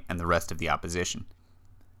Talakani and the rest of the opposition.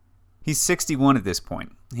 He's 61 at this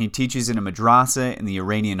point. He teaches in a madrasa in the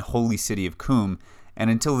Iranian holy city of Qum, and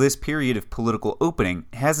until this period of political opening,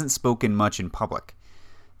 hasn't spoken much in public.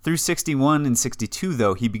 Through 61 and 62,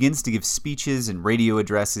 though, he begins to give speeches and radio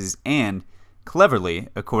addresses, and, cleverly,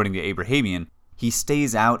 according to Abrahamian, he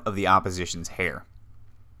stays out of the opposition's hair.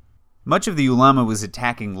 Much of the ulama was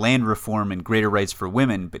attacking land reform and greater rights for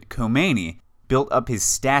women, but Khomeini built up his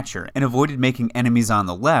stature and avoided making enemies on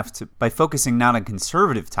the left by focusing not on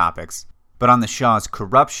conservative topics, but on the Shah's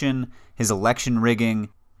corruption, his election rigging,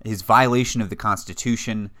 his violation of the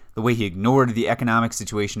Constitution, the way he ignored the economic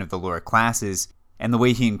situation of the lower classes, and the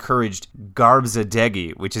way he encouraged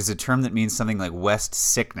garbzadegi, which is a term that means something like West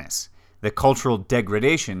sickness, the cultural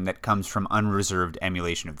degradation that comes from unreserved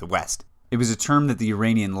emulation of the West. It was a term that the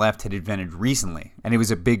Iranian left had invented recently, and it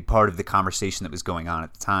was a big part of the conversation that was going on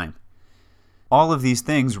at the time. All of these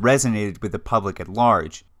things resonated with the public at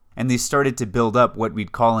large, and they started to build up what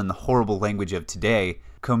we'd call in the horrible language of today,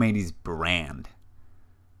 Khomeini's brand.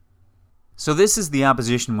 So this is the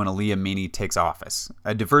opposition when Ali Khamenei takes office,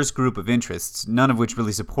 a diverse group of interests, none of which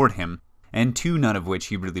really support him, and to none of which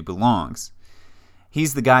he really belongs.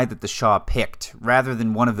 He's the guy that the Shah picked, rather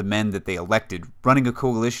than one of the men that they elected, running a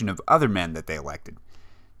coalition of other men that they elected.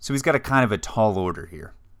 So he's got a kind of a tall order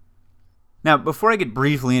here. Now, before I get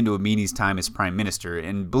briefly into Khamenei's time as prime minister,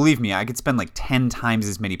 and believe me, I could spend like 10 times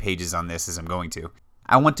as many pages on this as I'm going to,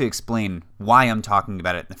 I want to explain why I'm talking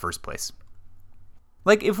about it in the first place.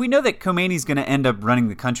 Like, if we know that Khomeini's going to end up running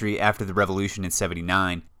the country after the revolution in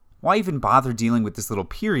 79, why even bother dealing with this little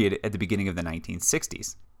period at the beginning of the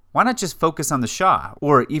 1960s? Why not just focus on the Shah,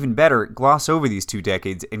 or even better, gloss over these 2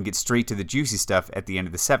 decades and get straight to the juicy stuff at the end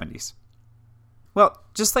of the 70s? Well,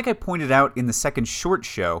 just like I pointed out in the second short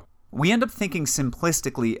show, we end up thinking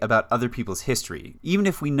simplistically about other people's history, even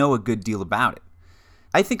if we know a good deal about it.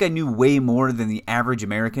 I think I knew way more than the average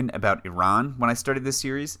American about Iran when I started this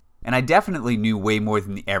series, and I definitely knew way more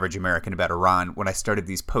than the average American about Iran when I started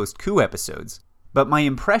these post-coup episodes. But my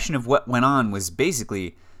impression of what went on was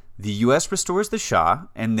basically, the US restores the Shah,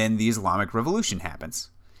 and then the Islamic Revolution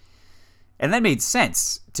happens. And that made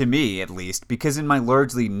sense, to me at least, because in my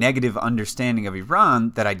largely negative understanding of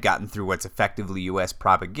Iran that I'd gotten through what's effectively US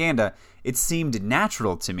propaganda, it seemed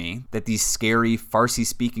natural to me that these scary,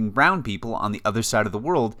 Farsi-speaking brown people on the other side of the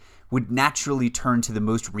world would naturally turn to the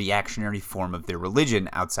most reactionary form of their religion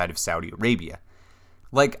outside of Saudi Arabia.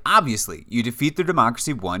 Like, obviously, you defeat their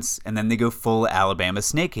democracy once, and then they go full Alabama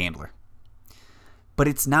snake handler. But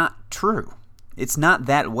it's not true. It's not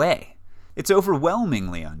that way. It's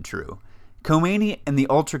overwhelmingly untrue. Khomeini and the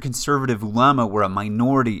ultra-conservative ulama were a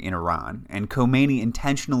minority in Iran, and Khomeini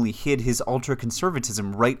intentionally hid his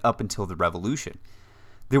ultra-conservatism right up until the revolution.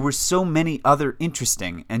 There were so many other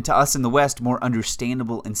interesting, and to us in the West, more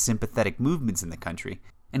understandable and sympathetic movements in the country.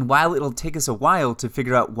 And while it'll take us a while to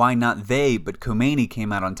figure out why not they, but Khomeini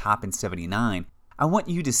came out on top in 79, I want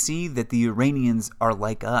you to see that the Iranians are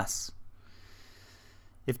like us.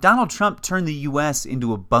 If Donald Trump turned the US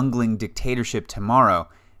into a bungling dictatorship tomorrow,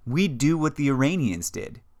 we'd do what the Iranians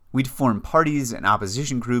did. We'd form parties and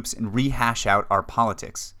opposition groups and rehash out our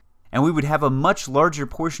politics. And we would have a much larger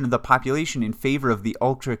portion of the population in favor of the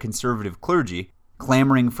ultra-conservative clergy,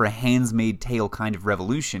 clamoring for a hands-made tale kind of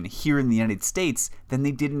revolution here in the United States than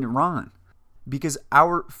they did in Iran. Because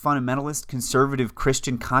our fundamentalist conservative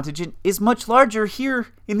Christian contingent is much larger here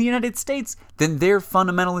in the United States than their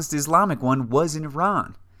fundamentalist Islamic one was in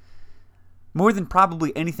Iran. More than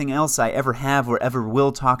probably anything else I ever have or ever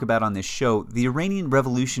will talk about on this show, the Iranian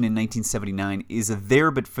Revolution in 1979 is a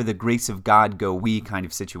there but for the grace of God go we kind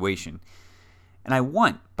of situation. And I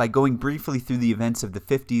want, by going briefly through the events of the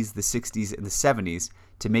 50s, the 60s, and the 70s,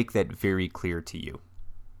 to make that very clear to you.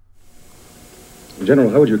 General,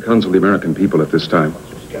 how would you counsel the American people at this time?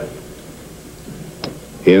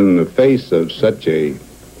 In the face of such a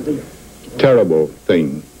terrible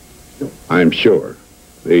thing, I'm sure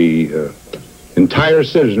the entire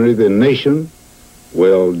citizenry of the nation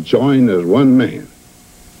will join as one man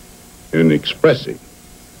in expressing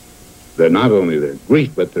not only their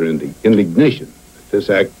grief, but their indignation at this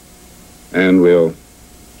act, and will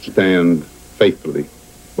stand faithfully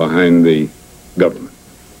behind the government.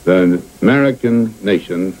 The American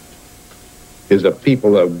nation is a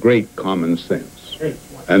people of great common sense,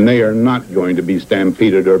 and they are not going to be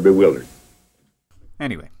stampeded or bewildered.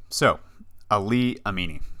 Anyway, so, Ali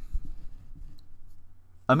Amini.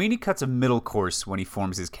 Amini cuts a middle course when he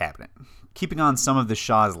forms his cabinet, keeping on some of the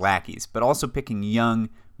Shah's lackeys, but also picking young,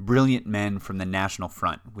 brilliant men from the National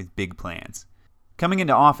Front with big plans. Coming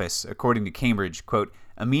into office, according to Cambridge, quote,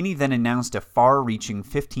 Amini then announced a far-reaching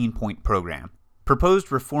 15-point program.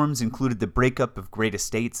 Proposed reforms included the breakup of great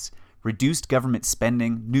estates, reduced government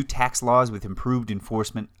spending, new tax laws with improved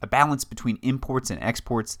enforcement, a balance between imports and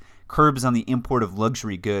exports, curbs on the import of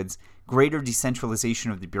luxury goods, greater decentralization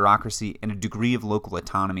of the bureaucracy, and a degree of local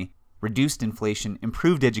autonomy, reduced inflation,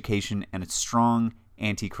 improved education, and strong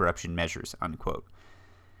anti-corruption measures, unquote.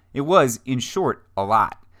 It was, in short, a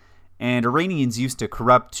lot. And Iranians used to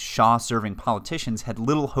corrupt, Shah-serving politicians had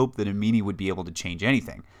little hope that Amini would be able to change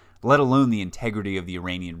anything, let alone the integrity of the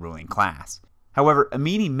Iranian ruling class. However,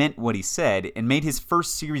 Amini meant what he said and made his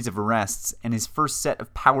first series of arrests and his first set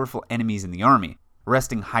of powerful enemies in the army,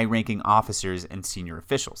 arresting high-ranking officers and senior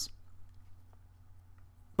officials.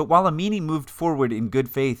 But while Amini moved forward in good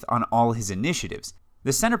faith on all his initiatives,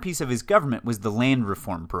 the centerpiece of his government was the land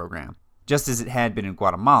reform program, just as it had been in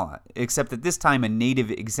Guatemala, except that this time a native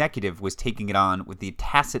executive was taking it on with the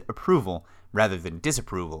tacit approval rather than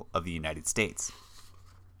disapproval of the United States.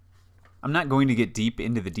 I'm not going to get deep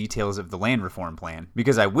into the details of the land reform plan,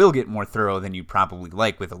 because I will get more thorough than you probably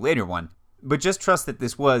like with a later one, but just trust that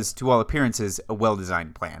this was, to all appearances, a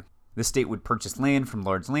well-designed plan. The state would purchase land from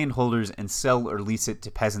large landholders and sell or lease it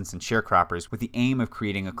to peasants and sharecroppers with the aim of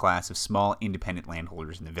creating a class of small, independent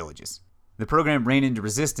landholders in the villages. The program ran into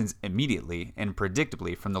resistance immediately and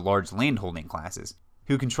predictably from the large landholding classes,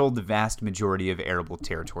 who controlled the vast majority of arable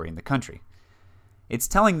territory in the country. It's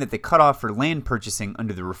telling that the cutoff for land purchasing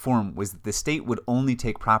under the reform was that the state would only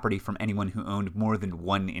take property from anyone who owned more than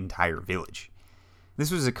one entire village. This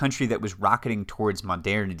was a country that was rocketing towards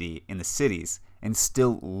modernity in the cities and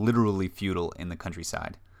still literally feudal in the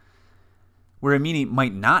countryside. Where Amini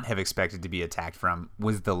might not have expected to be attacked from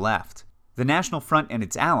was the left. The National Front and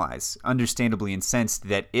its allies, understandably incensed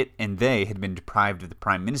that it and they had been deprived of the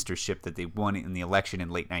prime ministership that they won in the election in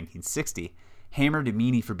late 1960, hammered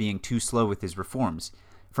Amini for being too slow with his reforms,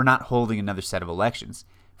 for not holding another set of elections,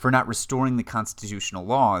 for not restoring the constitutional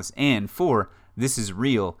laws, and for, this is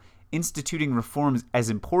real, instituting reforms as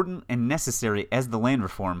important and necessary as the land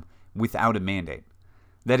reform without a mandate.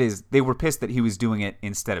 That is, they were pissed that he was doing it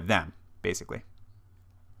instead of them, basically.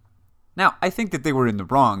 Now, I think that they were in the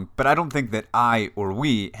wrong, but I don't think that I or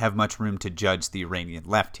we have much room to judge the Iranian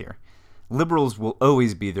left here. Liberals will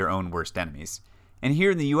always be their own worst enemies. And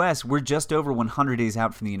here in the U.S., we're just over 100 days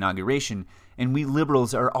out from the inauguration, and we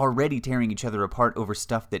liberals are already tearing each other apart over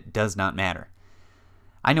stuff that does not matter.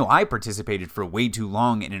 I know I participated for way too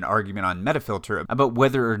long in an argument on Metafilter about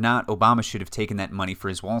whether or not Obama should have taken that money for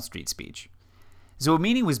his Wall Street speech. So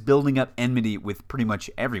Amini was building up enmity with pretty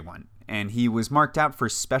much everyone, and he was marked out for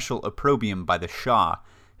special opprobrium by the Shah,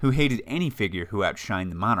 who hated any figure who outshined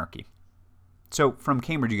the monarchy. So, from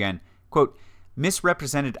Cambridge again, quote,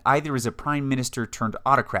 misrepresented either as a prime minister turned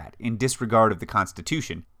autocrat in disregard of the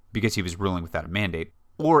Constitution, because he was ruling without a mandate,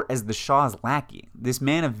 or as the Shah's lackey, this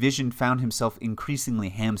man of vision found himself increasingly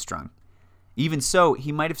hamstrung. Even so,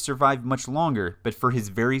 he might have survived much longer, but for his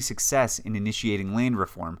very success in initiating land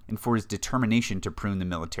reform and for his determination to prune the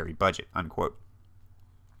military budget, unquote.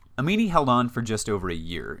 Amini held on for just over a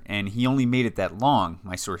year, and he only made it that long,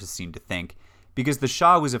 my sources seem to think, because the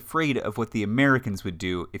Shah was afraid of what the Americans would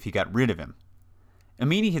do if he got rid of him.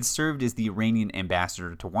 Amini had served as the Iranian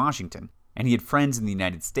ambassador to Washington, and he had friends in the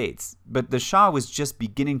United States, but the Shah was just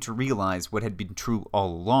beginning to realize what had been true all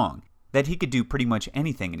along, that he could do pretty much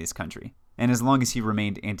anything in his country, and as long as he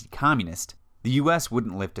remained anti-communist, the U.S.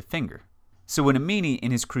 wouldn't lift a finger. So when Amini,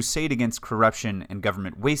 in his crusade against corruption and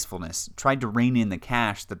government wastefulness, tried to rein in the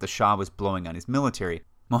cash that the Shah was blowing on his military,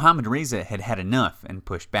 Mohammad Reza had had enough and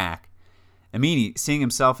pushed back. Amini, seeing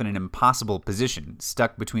himself in an impossible position,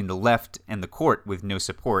 stuck between the left and the court with no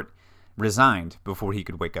support, resigned before he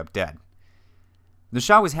could wake up dead. The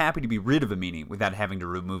Shah was happy to be rid of Amini without having to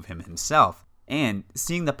remove him himself, and,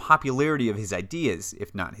 seeing the popularity of his ideas,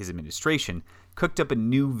 if not his administration, cooked up a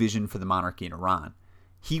new vision for the monarchy in Iran.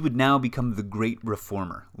 He would now become the great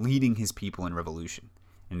reformer, leading his people in revolution,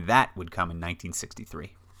 and that would come in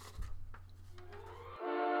 1963.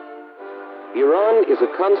 Iran is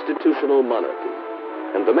a constitutional monarchy.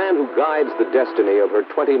 And the man who guides the destiny of her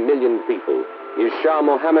 20 million people is Shah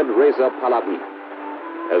Mohammad Reza Pahlavi.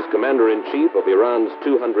 As Commander-in-Chief of Iran's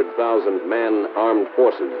 200,000-man armed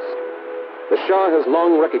forces, the Shah has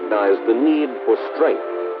long recognized the need for strength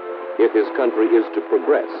if his country is to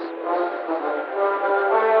progress.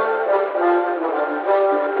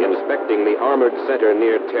 Inspecting the armored center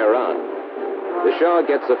near Tehran, the Shah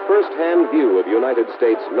gets a first-hand view of United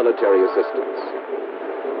States military assistance.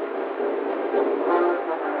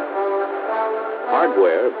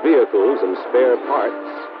 Hardware, vehicles, and spare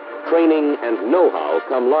parts, training, and know-how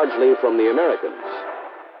come largely from the Americans.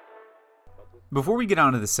 Before we get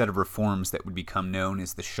on to the set of reforms that would become known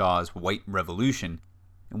as the Shah's White Revolution,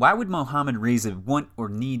 why would Mohammad Reza want or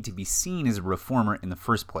need to be seen as a reformer in the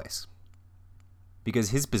first place?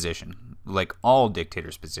 Because his position, like all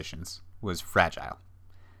dictators' positions, was fragile.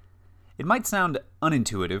 It might sound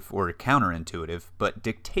unintuitive or counterintuitive, but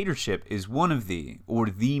dictatorship is one of the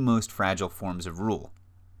most fragile forms of rule.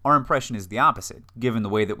 Our impression is the opposite, given the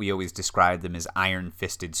way that we always describe them as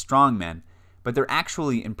iron-fisted strongmen, but they're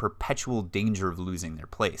actually in perpetual danger of losing their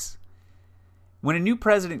place. When a new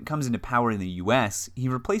president comes into power in the U.S., he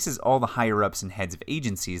replaces all the higher-ups and heads of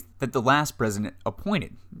agencies that the last president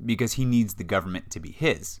appointed, because he needs the government to be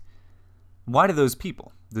his. Why do those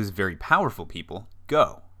people, those very powerful people,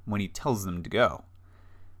 go when he tells them to go?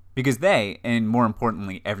 Because they, and more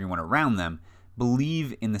importantly everyone around them,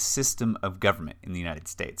 believe in the system of government in the United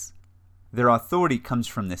States. Their authority comes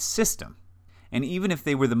from this system, and even if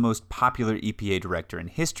they were the most popular EPA director in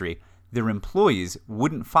history, their employees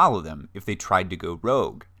wouldn't follow them if they tried to go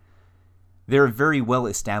rogue. There are very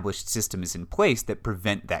well-established systems in place that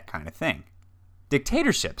prevent that kind of thing.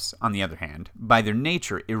 Dictatorships, on the other hand, by their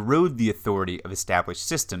nature erode the authority of established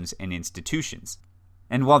systems and institutions.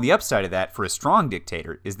 And while the upside of that for a strong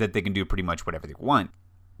dictator is that they can do pretty much whatever they want,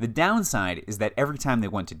 the downside is that every time they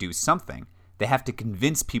want to do something, they have to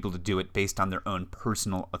convince people to do it based on their own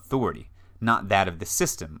personal authority, not that of the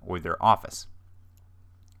system or their office.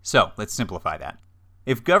 So, let's simplify that.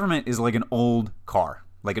 If government is like an old car,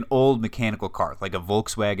 like an old mechanical car, like a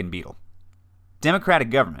Volkswagen Beetle, democratic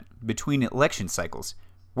government, between election cycles,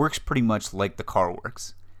 works pretty much like the car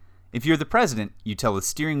works. If you're the president, you tell the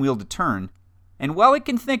steering wheel to turn, and while it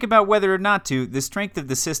can think about whether or not to, the strength of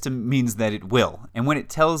the system means that it will, and when it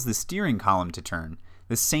tells the steering column to turn,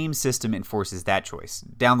 the same system enforces that choice,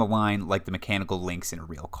 down the line like the mechanical links in a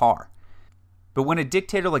real car. But when a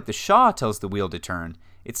dictator like the Shah tells the wheel to turn,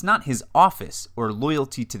 it's not his office or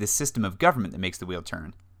loyalty to the system of government that makes the wheel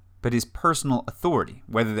turn, but his personal authority,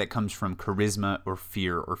 whether that comes from charisma or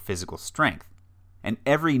fear or physical strength. And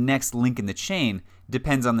every next link in the chain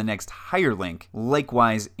depends on the next higher link,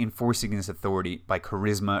 likewise enforcing his authority by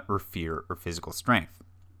charisma or fear or physical strength.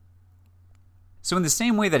 So in the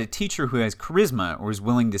same way that a teacher who has charisma or is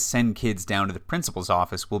willing to send kids down to the principal's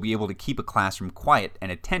office will be able to keep a classroom quiet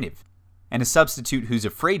and attentive, and a substitute who's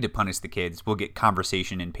afraid to punish the kids will get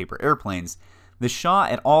conversation in paper airplanes, the Shah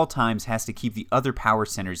at all times has to keep the other power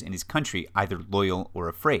centers in his country either loyal or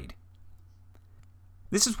afraid.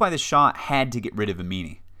 This is why the Shah had to get rid of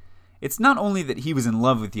Amini. It's not only that he was in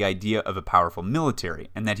love with the idea of a powerful military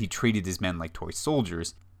and that he treated his men like toy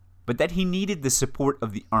soldiers, but that he needed the support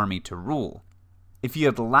of the army to rule. If he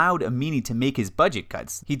had allowed Amini to make his budget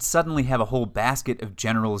cuts, he'd suddenly have a whole basket of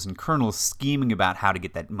generals and colonels scheming about how to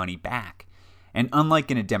get that money back. And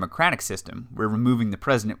unlike in a democratic system, where removing the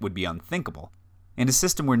president would be unthinkable, in a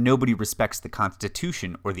system where nobody respects the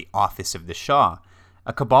Constitution or the office of the Shah,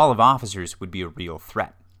 a cabal of officers would be a real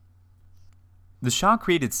threat. The Shah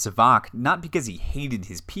created Savak not because he hated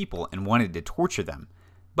his people and wanted to torture them,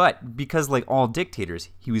 but because, like all dictators,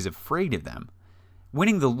 he was afraid of them.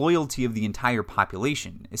 Winning the loyalty of the entire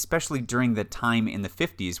population, especially during the time in the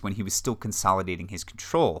 50s when he was still consolidating his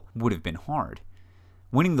control, would have been hard.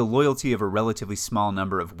 Winning the loyalty of a relatively small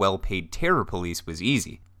number of well-paid terror police was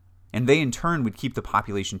easy, and they in turn would keep the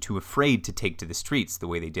population too afraid to take to the streets the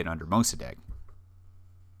way they did under Mossadegh.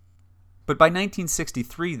 But by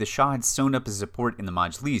 1963, the Shah had sewn up his support in the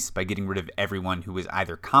Majlis by getting rid of everyone who was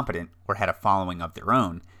either competent or had a following of their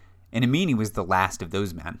own, and Amini was the last of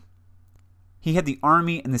those men. He had the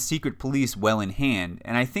army and the secret police well in hand,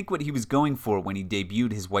 and I think what he was going for when he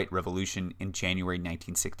debuted his White Revolution in January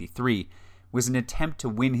 1963 was an attempt to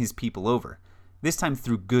win his people over, this time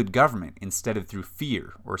through good government instead of through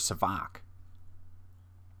fear or savak.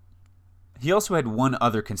 He also had one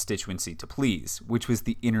other constituency to please, which was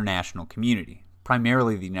the international community,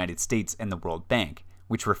 primarily the United States and the World Bank,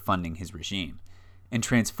 which were funding his regime, and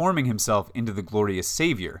transforming himself into the glorious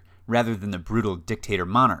savior rather than the brutal dictator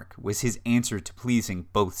monarch was his answer to pleasing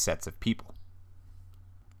both sets of people.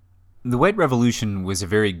 The White Revolution was a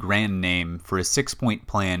very grand name for a 6-point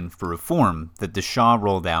plan for reform that the Shah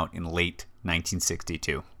rolled out in late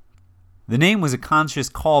 1962. The name was a conscious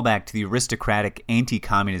callback to the aristocratic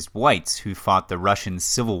anti-communist whites who fought the Russian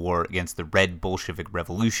Civil War against the Red Bolshevik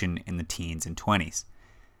Revolution in the teens and 20s.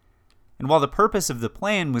 And while the purpose of the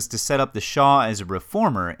plan was to set up the Shah as a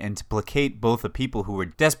reformer and to placate both a people who were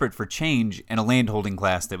desperate for change and a landholding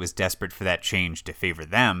class that was desperate for that change to favor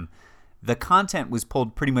them, the content was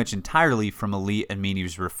pulled pretty much entirely from Ali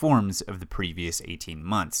Amini's reforms of the previous 18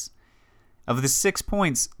 months. Of the 6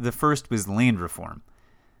 points, the first was land reform.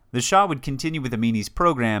 The Shah would continue with Amini's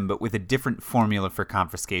program, but with a different formula for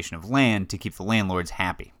confiscation of land to keep the landlords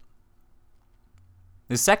happy.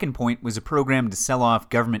 The second point was a program to sell off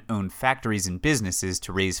government-owned factories and businesses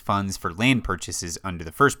to raise funds for land purchases under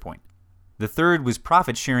the first point. The third was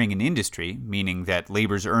profit sharing in industry, meaning that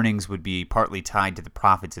labor's earnings would be partly tied to the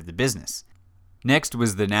profits of the business. Next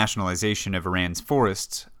was the nationalization of Iran's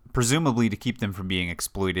forests, presumably to keep them from being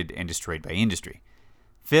exploited and destroyed by industry.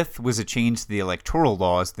 Fifth was a change to the electoral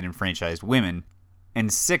laws that enfranchised women.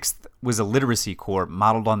 And sixth was a literacy corps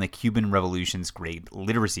modeled on the Cuban Revolution's Great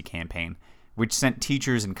Literacy Campaign, which sent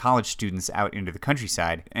teachers and college students out into the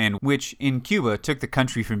countryside, and which, in Cuba, took the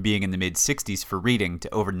country from being in the mid-60s for reading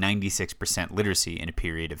to over 96% literacy in a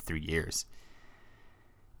period of 3 years.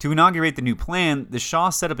 To inaugurate the new plan, the Shah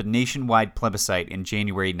set up a nationwide plebiscite in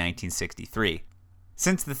January 1963.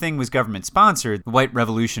 Since the thing was government-sponsored, the White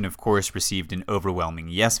Revolution, of course, received an overwhelming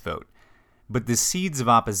yes vote. But the seeds of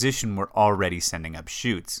opposition were already sending up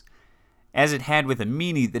shoots. As it had with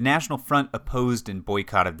Amini, the National Front opposed and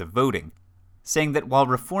boycotted the voting, saying that while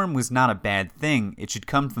reform was not a bad thing, it should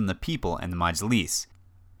come from the people and the Majlis,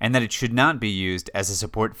 and that it should not be used as a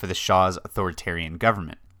support for the Shah's authoritarian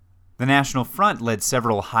government. The National Front led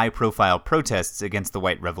several high-profile protests against the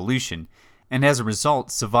White Revolution, and as a result,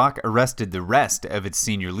 Savak arrested the rest of its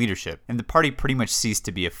senior leadership, and the party pretty much ceased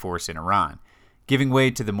to be a force in Iran, giving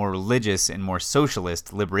way to the more religious and more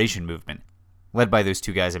socialist liberation movement, led by those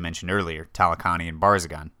two guys I mentioned earlier, Talakani and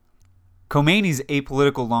Barzagan. Khomeini's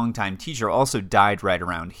apolitical longtime teacher also died right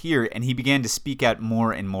around here, and he began to speak out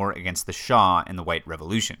more and more against the Shah and the White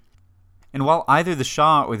Revolution. And while either the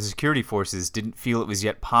Shah or the security forces didn't feel it was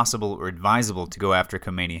yet possible or advisable to go after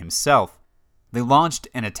Khomeini himself, they launched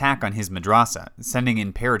an attack on his madrasa, sending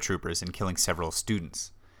in paratroopers and killing several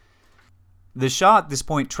students. The Shah at this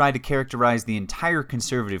point tried to characterize the entire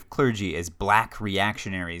conservative clergy as black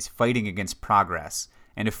reactionaries fighting against progress,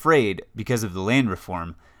 and afraid, because of the land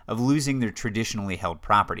reform, of losing their traditionally held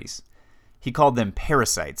properties. He called them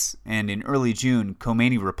parasites, and in early June,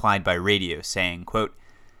 Khomeini replied by radio saying, quote,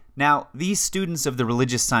 "Now, these students of the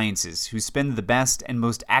religious sciences who spend the best and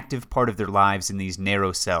most active part of their lives in these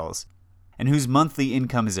narrow cells, and whose monthly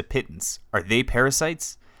income is a pittance, are they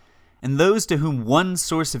parasites? And those to whom one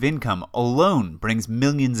source of income alone brings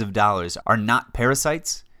millions of dollars are not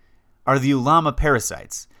parasites? Are the ulama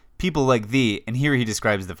parasites? People like thee," and here he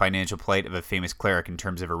describes the financial plight of a famous cleric in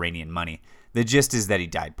terms of Iranian money. The gist is that he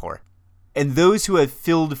died poor. "And those who have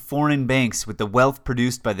filled foreign banks with the wealth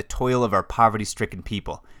produced by the toil of our poverty-stricken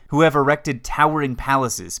people, who have erected towering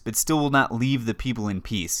palaces but still will not leave the people in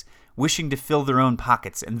peace, wishing to fill their own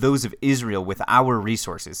pockets and those of Israel with our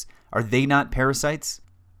resources, are they not parasites?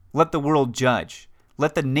 Let the world judge.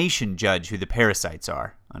 Let the nation judge who the parasites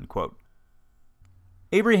are." Unquote.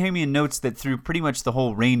 Abrahamian notes that through pretty much the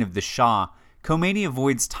whole reign of the Shah, Khomeini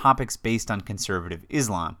avoids topics based on conservative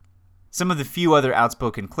Islam. Some of the few other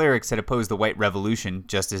outspoken clerics had opposed the White Revolution,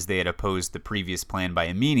 just as they had opposed the previous plan by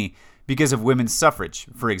Amini, because of women's suffrage,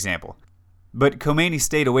 for example. But Khomeini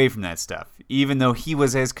stayed away from that stuff, even though he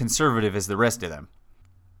was as conservative as the rest of them.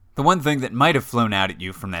 The one thing that might have flown out at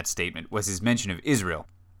you from that statement was his mention of Israel,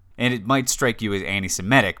 and it might strike you as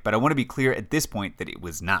anti-Semitic, but I want to be clear at this point that it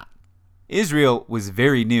was not. Israel was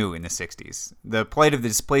very new in the 60s. The plight of the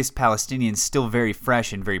displaced Palestinians still very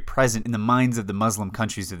fresh and very present in the minds of the Muslim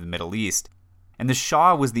countries of the Middle East. And the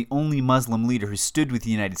Shah was the only Muslim leader who stood with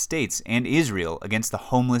the United States and Israel against the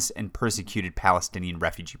homeless and persecuted Palestinian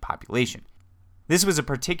refugee population. This was a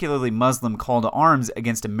particularly Muslim call to arms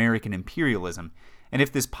against American imperialism, and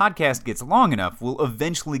if this podcast gets long enough, we'll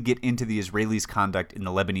eventually get into the Israelis' conduct in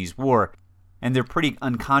the Lebanese War and their pretty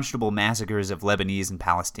unconscionable massacres of Lebanese and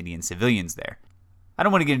Palestinian civilians there. I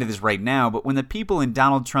don't want to get into this right now, but when the people in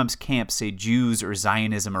Donald Trump's camp say Jews or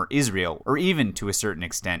Zionism or Israel, or even, to a certain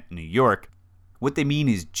extent, New York, what they mean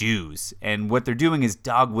is Jews, and what they're doing is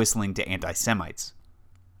dog-whistling to anti-Semites.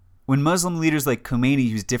 When Muslim leaders like Khomeini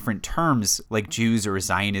use different terms, like Jews or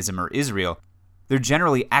Zionism or Israel, they're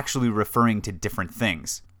generally actually referring to different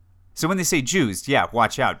things. So when they say Jews, yeah,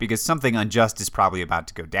 watch out, because something unjust is probably about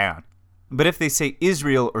to go down. But if they say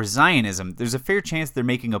Israel or Zionism, there's a fair chance they're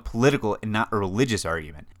making a political and not a religious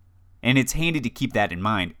argument. And it's handy to keep that in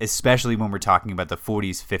mind, especially when we're talking about the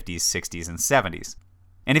 40s, 50s, 60s, and 70s.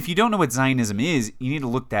 And if you don't know what Zionism is, you need to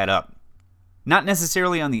look that up. Not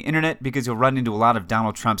necessarily on the internet, because you'll run into a lot of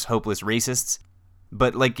Donald Trump's hopeless racists,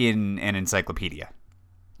 but like in an encyclopedia.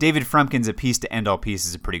 David Frumkin's A Piece to End All Peace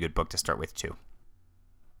is a pretty good book to start with, too.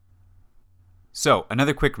 So,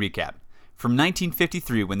 another quick recap. From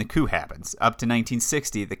 1953, when the coup happens, up to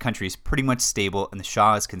 1960, the country is pretty much stable and the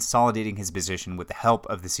Shah is consolidating his position with the help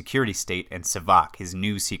of the security state and Savak, his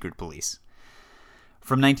new secret police.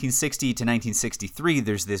 From 1960 to 1963,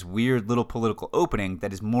 there's this weird little political opening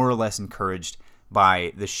that is more or less encouraged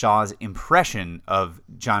by the Shah's impression of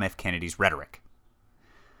John F. Kennedy's rhetoric.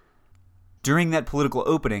 During that political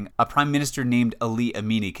opening, a prime minister named Ali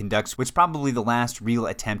Amini conducts what's probably the last real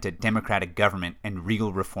attempt at democratic government and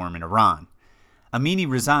real reform in Iran. Amini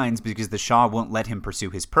resigns because the Shah won't let him pursue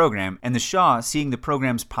his program, and the Shah, seeing the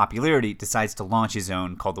program's popularity, decides to launch his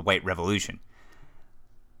own called the White Revolution.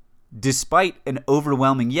 Despite an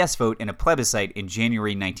overwhelming yes vote in a plebiscite in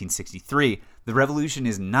January 1963, the revolution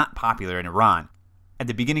is not popular in Iran. At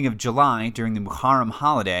the beginning of July, during the Muharram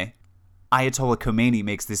holiday, Ayatollah Khomeini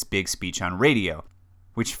makes this big speech on radio,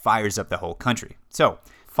 which fires up the whole country. So,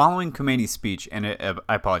 following Khomeini's speech, and I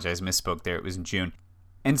apologize, misspoke there, it was in June,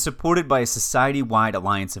 and supported by a society-wide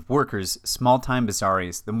alliance of workers, small-time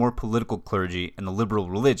bazaris, the more political clergy, and the liberal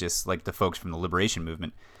religious, like the folks from the Liberation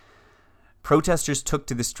Movement, protesters took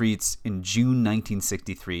to the streets in June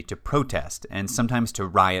 1963 to protest and sometimes to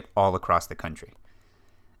riot all across the country.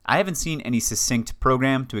 I haven't seen any succinct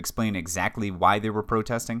program to explain exactly why they were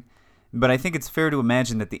protesting, but I think it's fair to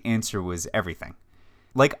imagine that the answer was everything.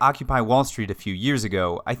 Like Occupy Wall Street a few years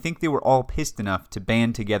ago, I think they were all pissed enough to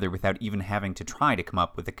band together without even having to try to come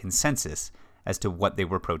up with a consensus as to what they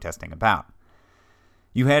were protesting about.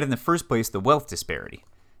 You had in the first place the wealth disparity.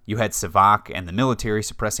 You had Savak and the military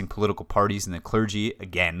suppressing political parties and the clergy,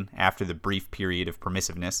 again, after the brief period of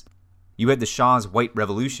permissiveness. You had the Shah's White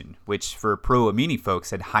Revolution, which for pro-Amini folks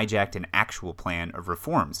had hijacked an actual plan of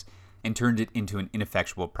reforms and turned it into an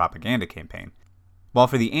ineffectual propaganda campaign. While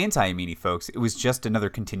for the anti-Amini folks, it was just another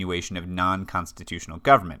continuation of non-constitutional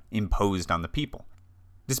government imposed on the people.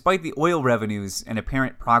 Despite the oil revenues and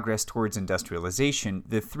apparent progress towards industrialization,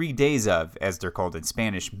 the 3 days of, as they're called in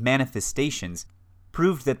Spanish, manifestations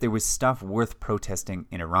proved that there was stuff worth protesting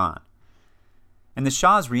in Iran. And the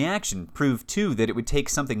Shah's reaction proved, too, that it would take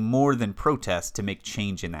something more than protest to make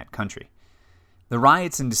change in that country. The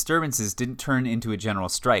riots and disturbances didn't turn into a general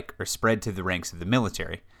strike or spread to the ranks of the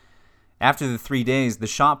military. After the 3 days, the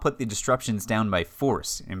Shah put the disruptions down by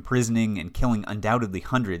force, imprisoning and killing undoubtedly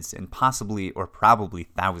hundreds and possibly or probably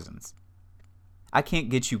thousands. I can't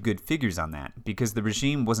get you good figures on that because the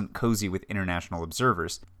regime wasn't cozy with international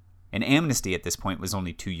observers, and amnesty at this point was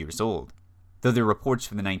only 2 years old, though their reports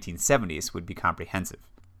from the 1970s would be comprehensive.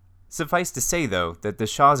 Suffice to say, though, that the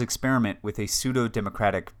Shah's experiment with a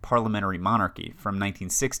pseudo-democratic parliamentary monarchy from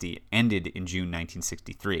 1960 ended in June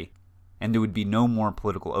 1963, and there would be no more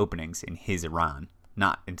political openings in his Iran,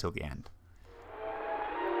 not until the end.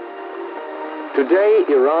 Today,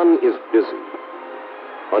 Iran is busy.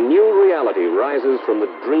 A new reality rises from the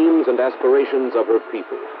dreams and aspirations of her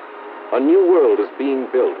people. A new world is being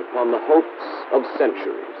built upon the hopes of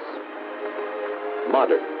centuries.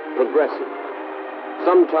 Modern, progressive,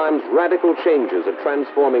 sometimes radical changes are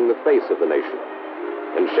transforming the face of the nation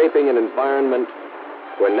and shaping an environment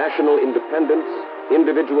where national independence,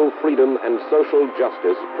 individual freedom, and social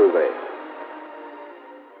justice prevail.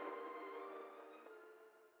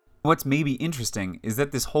 What's maybe interesting is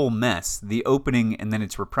that this whole mess, the opening and then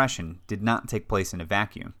its repression, did not take place in a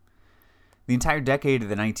vacuum. The entire decade of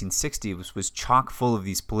the 1960s was chock full of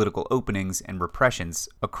these political openings and repressions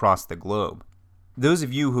across the globe. Those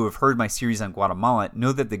of you who have heard my series on Guatemala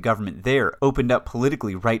know that the government there opened up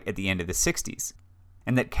politically right at the end of the 60s,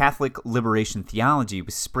 and that Catholic liberation theology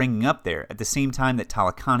was springing up there at the same time that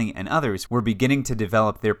Talakani and others were beginning to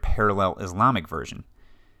develop their parallel Islamic version.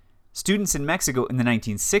 Students in Mexico in the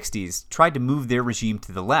 1960s tried to move their regime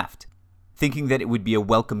to the left, thinking that it would be a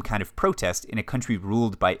welcome kind of protest in a country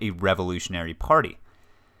ruled by a revolutionary party.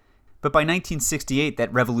 But by 1968,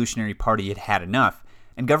 that revolutionary party had had enough,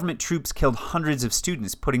 and government troops killed hundreds of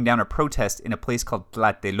students putting down a protest in a place called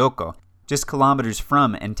Tlatelolco, just kilometers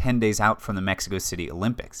from and 10 days out from the Mexico City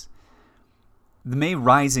Olympics. The May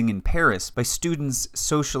Rising in Paris by students,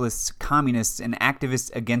 socialists, communists, and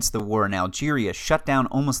activists against the war in Algeria shut down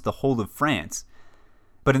almost the whole of France.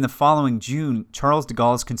 But in the following June, Charles de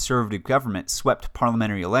Gaulle's conservative government swept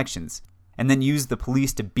parliamentary elections, and then used the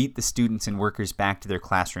police to beat the students and workers back to their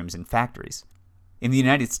classrooms and factories. In the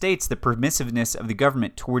United States, the permissiveness of the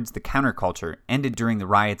government towards the counterculture ended during the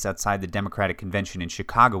riots outside the Democratic Convention in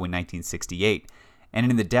Chicago in 1968, and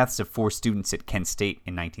in the deaths of 4 students at Kent State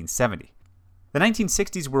in 1970. The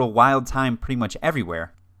 1960s were a wild time pretty much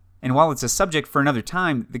everywhere, and while it's a subject for another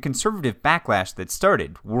time, the conservative backlash that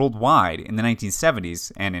started worldwide in the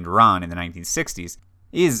 1970s and in Iran in the 1960s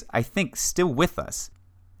is, I think, still with us,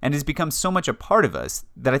 and has become so much a part of us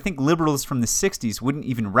that I think liberals from the 60s wouldn't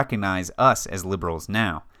even recognize us as liberals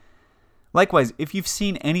now. Likewise, if you've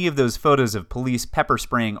seen any of those photos of police pepper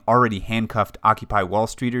spraying already handcuffed Occupy Wall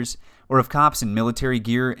Streeters, or of cops in military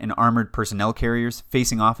gear and armored personnel carriers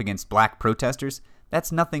facing off against black protesters,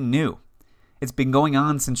 that's nothing new. It's been going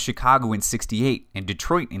on since Chicago in '68 and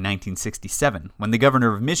Detroit in 1967, when the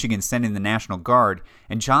governor of Michigan sent in the National Guard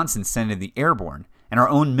and Johnson sent in the Airborne, and our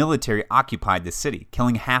own military occupied the city,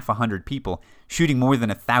 killing 100 people, shooting more than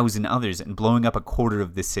 1,000 others, and blowing up a quarter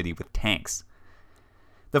of the city with tanks.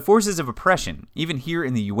 The forces of oppression, even here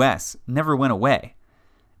in the U.S., never went away.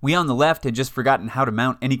 We on the left had just forgotten how to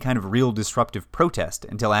mount any kind of real disruptive protest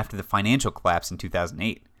until after the financial collapse in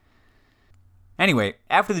 2008. Anyway,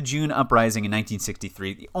 after the June uprising in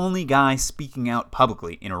 1963, the only guy speaking out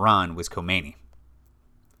publicly in Iran was Khomeini.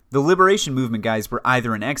 The liberation movement guys were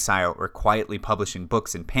either in exile or quietly publishing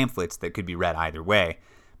books and pamphlets that could be read either way,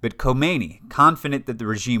 but Khomeini, confident that the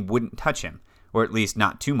regime wouldn't touch him, or at least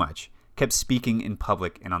not too much, kept speaking in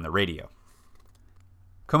public and on the radio.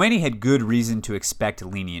 Khomeini had good reason to expect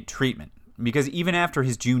lenient treatment, because even after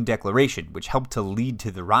his June declaration, which helped to lead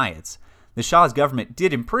to the riots, the Shah's government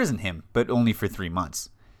did imprison him, but only for 3 months.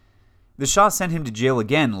 The Shah sent him to jail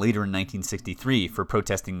again later in 1963 for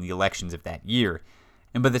protesting the elections of that year,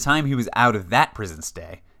 and by the time he was out of that prison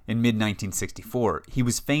stay, in mid-1964, he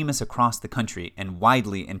was famous across the country and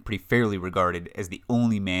widely and pretty fairly regarded as the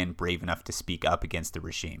only man brave enough to speak up against the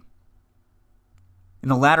regime. In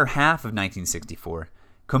the latter half of 1964,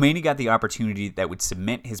 Khomeini got the opportunity that would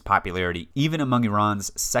cement his popularity even among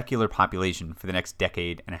Iran's secular population for the next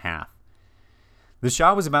decade and a half. The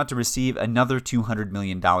Shah was about to receive another $200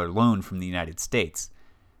 million loan from the United States.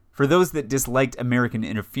 For those that disliked American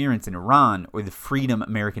interference in Iran or the freedom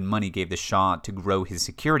American money gave the Shah to grow his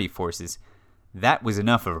security forces, that was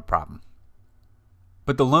enough of a problem.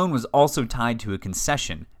 But the loan was also tied to a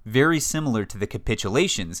concession very similar to the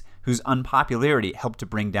capitulations whose unpopularity helped to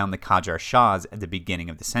bring down the Qajar Shahs at the beginning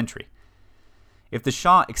of the century. If the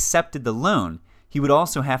Shah accepted the loan, he would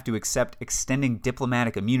also have to accept extending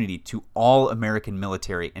diplomatic immunity to all American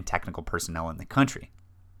military and technical personnel in the country.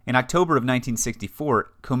 In October of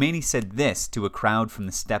 1964, Khomeini said this to a crowd from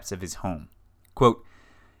the steps of his home. Quote,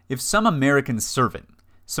 "If some American servant,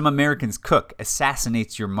 some American's cook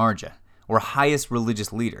assassinates your marja, or highest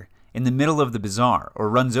religious leader, in the middle of the bazaar or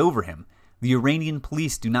runs over him, the Iranian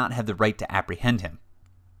police do not have the right to apprehend him.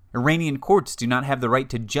 Iranian courts do not have the right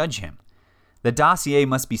to judge him. The dossier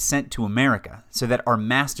must be sent to America so that our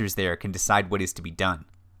masters there can decide what is to be done.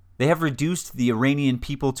 They have reduced the Iranian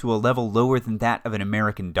people to a level lower than that of an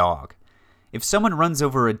American dog. If someone runs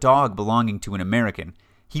over a dog belonging to an American,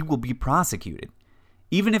 he will be prosecuted.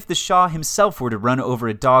 Even if the Shah himself were to run over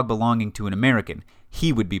a dog belonging to an American,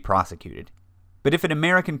 he would be prosecuted. But if an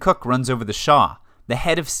American cook runs over the Shah, the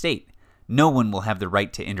head of state, no one will have the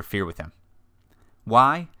right to interfere with him.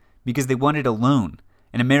 Why? Because they wanted a loan,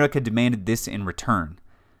 and America demanded this in return.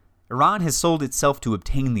 Iran has sold itself to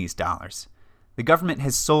obtain these dollars. The government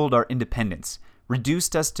has sold our independence,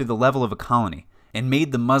 reduced us to the level of a colony, and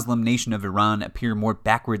made the Muslim nation of Iran appear more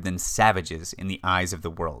backward than savages in the eyes of the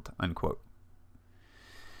world." Unquote.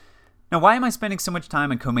 Now, why am I spending so much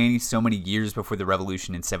time on Khomeini so many years before the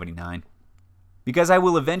revolution in '79? Because I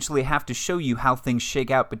will eventually have to show you how things shake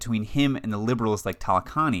out between him and the liberals like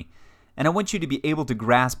Talakani, and I want you to be able to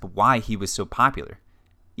grasp why he was so popular,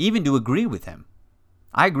 even to agree with him.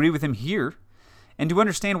 I agree with him here, and to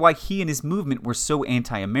understand why he and his movement were so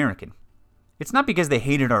anti-American. It's not because they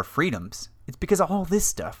hated our freedoms, it's because of all this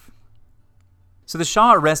stuff. So the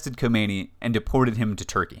Shah arrested Khomeini and deported him to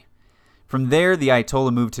Turkey. From there, the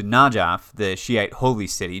Ayatollah moved to Najaf, the Shiite holy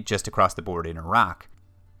city just across the border in Iraq.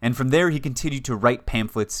 And from there, he continued to write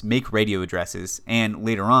pamphlets, make radio addresses, and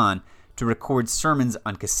later on, to record sermons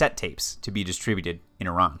on cassette tapes to be distributed in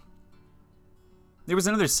Iran. There was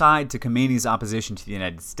another side to Khomeini's opposition to the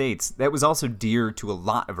United States that was also dear to a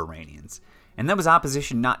lot of Iranians, and that was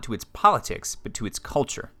opposition not to its politics, but to its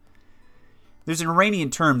culture. There's an Iranian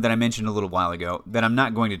term that I mentioned a little while ago that I'm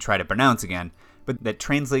not going to try to pronounce again, but that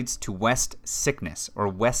translates to West sickness or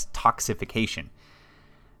West toxification,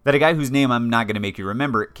 that a guy whose name I'm not going to make you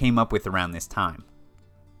remember came up with around this time.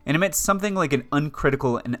 and it meant something like an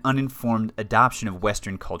uncritical and uninformed adoption of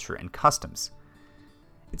Western culture and customs.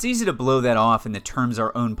 It's easy to blow that off in the terms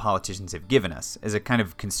our own politicians have given us, as a kind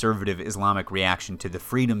of conservative Islamic reaction to the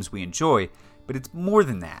freedoms we enjoy, but it's more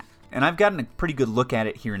than that, and I've gotten a pretty good look at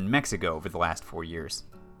it here in Mexico over the last 4 years.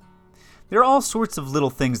 There are all sorts of little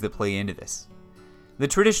things that play into this. The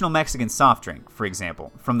traditional Mexican soft drink, for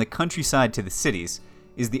example, from the countryside to the cities,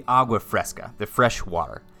 is the agua fresca, the fresh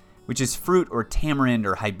water, which is fruit or tamarind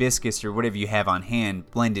or hibiscus or whatever you have on hand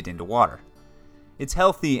blended into water. It's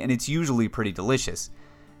healthy and it's usually pretty delicious,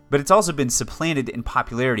 but it's also been supplanted in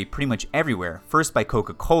popularity pretty much everywhere, first by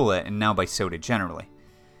Coca-Cola and now by soda generally.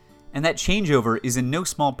 And that changeover is in no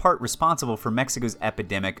small part responsible for Mexico's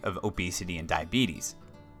epidemic of obesity and diabetes.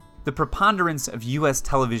 The preponderance of U.S.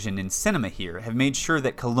 television and cinema here have made sure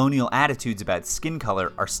that colonial attitudes about skin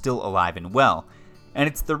color are still alive and well, and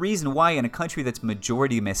it's the reason why in a country that's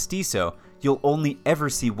majority mestizo, you'll only ever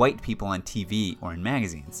see white people on TV or in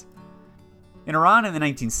magazines. In Iran in the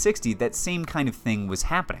 1960s, that same kind of thing was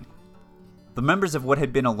happening. The members of what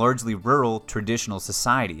had been a largely rural, traditional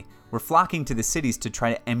society were flocking to the cities to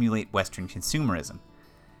try to emulate Western consumerism.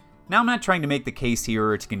 Now, I'm not trying to make the case here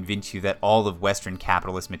or to convince you that all of Western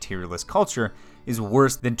capitalist materialist culture is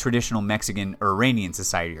worse than traditional Mexican or Iranian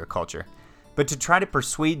society or culture, but to try to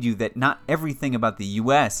persuade you that not everything about the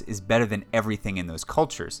US is better than everything in those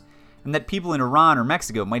cultures, and that people in Iran or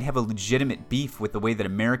Mexico might have a legitimate beef with the way that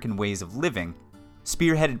American ways of living,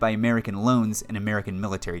 spearheaded by American loans and American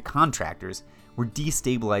military contractors, were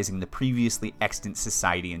destabilizing the previously extant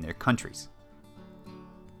society in their countries.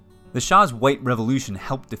 The Shah's White Revolution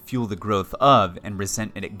helped to fuel the growth of and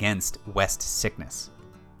resentment against West sickness.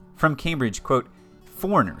 From Cambridge, quote,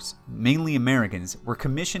 "Foreigners, mainly Americans, were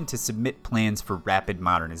commissioned to submit plans for rapid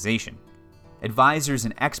modernization. Advisors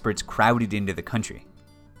and experts crowded into the country.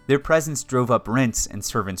 Their presence drove up rents and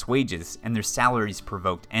servants' wages, and their salaries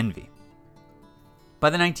provoked envy. By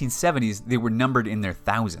the 1970s, they were numbered in their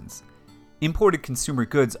thousands. Imported consumer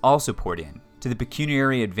goods also poured in, to the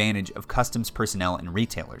pecuniary advantage of customs personnel and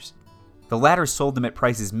retailers. The latter sold them at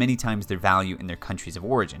prices many times their value in their countries of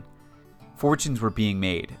origin. Fortunes were being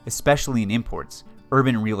made, especially in imports,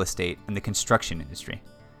 urban real estate, and the construction industry.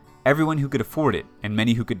 Everyone who could afford it, and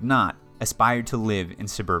many who could not, aspired to live in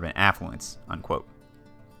suburban affluence," unquote.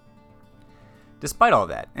 Despite all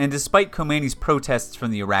that, and despite Khomeini's protests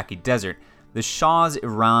from the Iraqi desert, the Shah's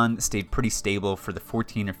Iran stayed pretty stable for the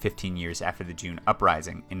 14 or 15 years after the June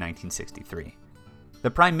uprising in 1963. The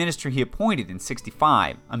prime minister he appointed in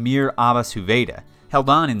 1965, Amir Abbas Huvayda, held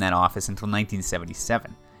on in that office until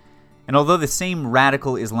 1977. And although the same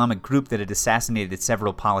radical Islamic group that had assassinated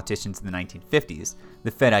several politicians in the 1950s, the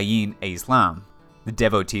Fedayeen-e-Islam, the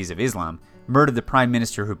devotees of Islam, murdered the prime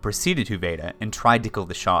minister who preceded Huvayda and tried to kill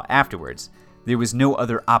the Shah afterwards, there was no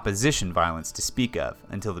other opposition violence to speak of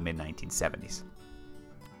until the mid-1970s.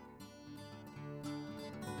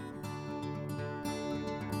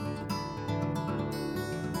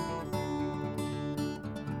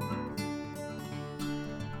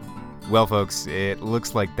 Well, folks, it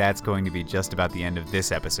looks like that's going to be just about the end of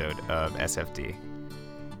this episode of SFD.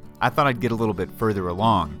 I thought I'd get a little bit further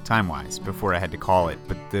along, time-wise, before I had to call it,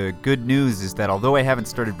 but the good news is that although I haven't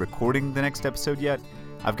started recording the next episode yet,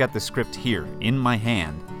 I've got the script here, in my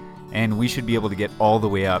hand, and we should be able to get all the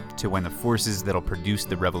way up to when the forces that'll produce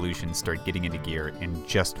the revolution start getting into gear in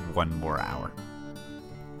just one more hour.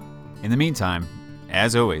 In the meantime,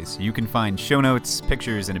 as always, you can find show notes,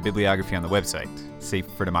 pictures, and a bibliography on the website,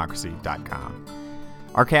 safefordemocracy.com.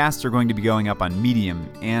 Our casts are going to be going up on Medium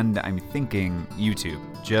and, I'm thinking, YouTube,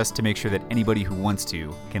 just to make sure that anybody who wants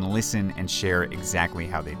to can listen and share exactly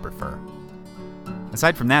how they prefer.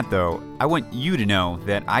 Aside from that, though, I want you to know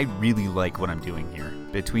that I really like what I'm doing here.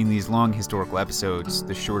 Between these long historical episodes,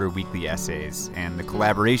 the shorter weekly essays, and the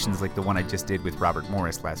collaborations like the one I just did with Robert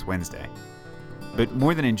Morris last Wednesday. But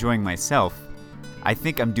more than enjoying myself, I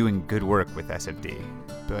think I'm doing good work with SFD.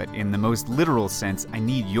 But in the most literal sense, I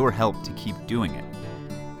need your help to keep doing it.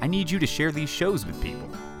 I need you to share these shows with people.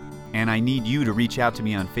 And I need you to reach out to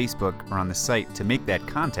me on Facebook or on the site to make that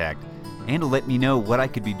contact and to let me know what I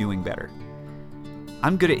could be doing better.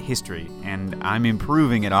 I'm good at history, and I'm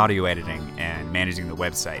improving at audio editing and managing the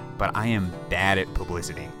website, but I am bad at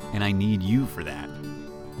publicity, and I need you for that.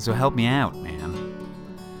 So help me out, man.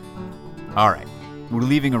 Alright, we're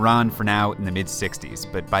leaving Iran for now in the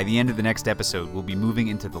mid-60s, but by the end of the next episode, we'll be moving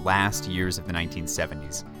into the last years of the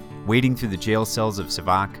 1970s, wading through the jail cells of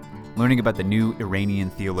Savak, learning about the new Iranian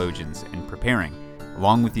theologians, and preparing,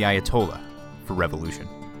 along with the Ayatollah, for revolution.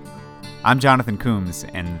 I'm Jonathan Coombs,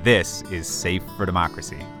 and this is Safe for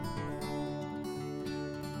Democracy.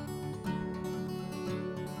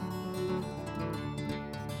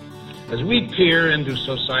 As we peer into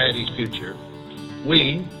society's future,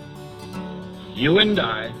 we, you and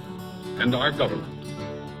I, and our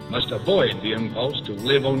government, must avoid the impulse to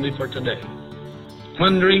live only for today,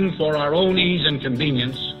 plundering for our own ease and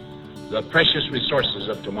convenience the precious resources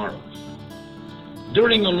of tomorrow.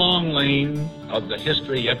 During the long lane of the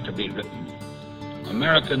history yet to be written,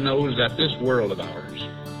 America knows that this world of ours,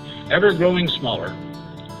 ever growing smaller,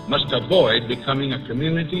 must avoid becoming a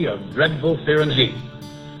community of dreadful fear and hate,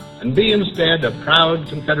 and be instead a proud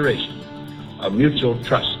confederation of mutual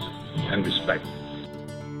trust and respect.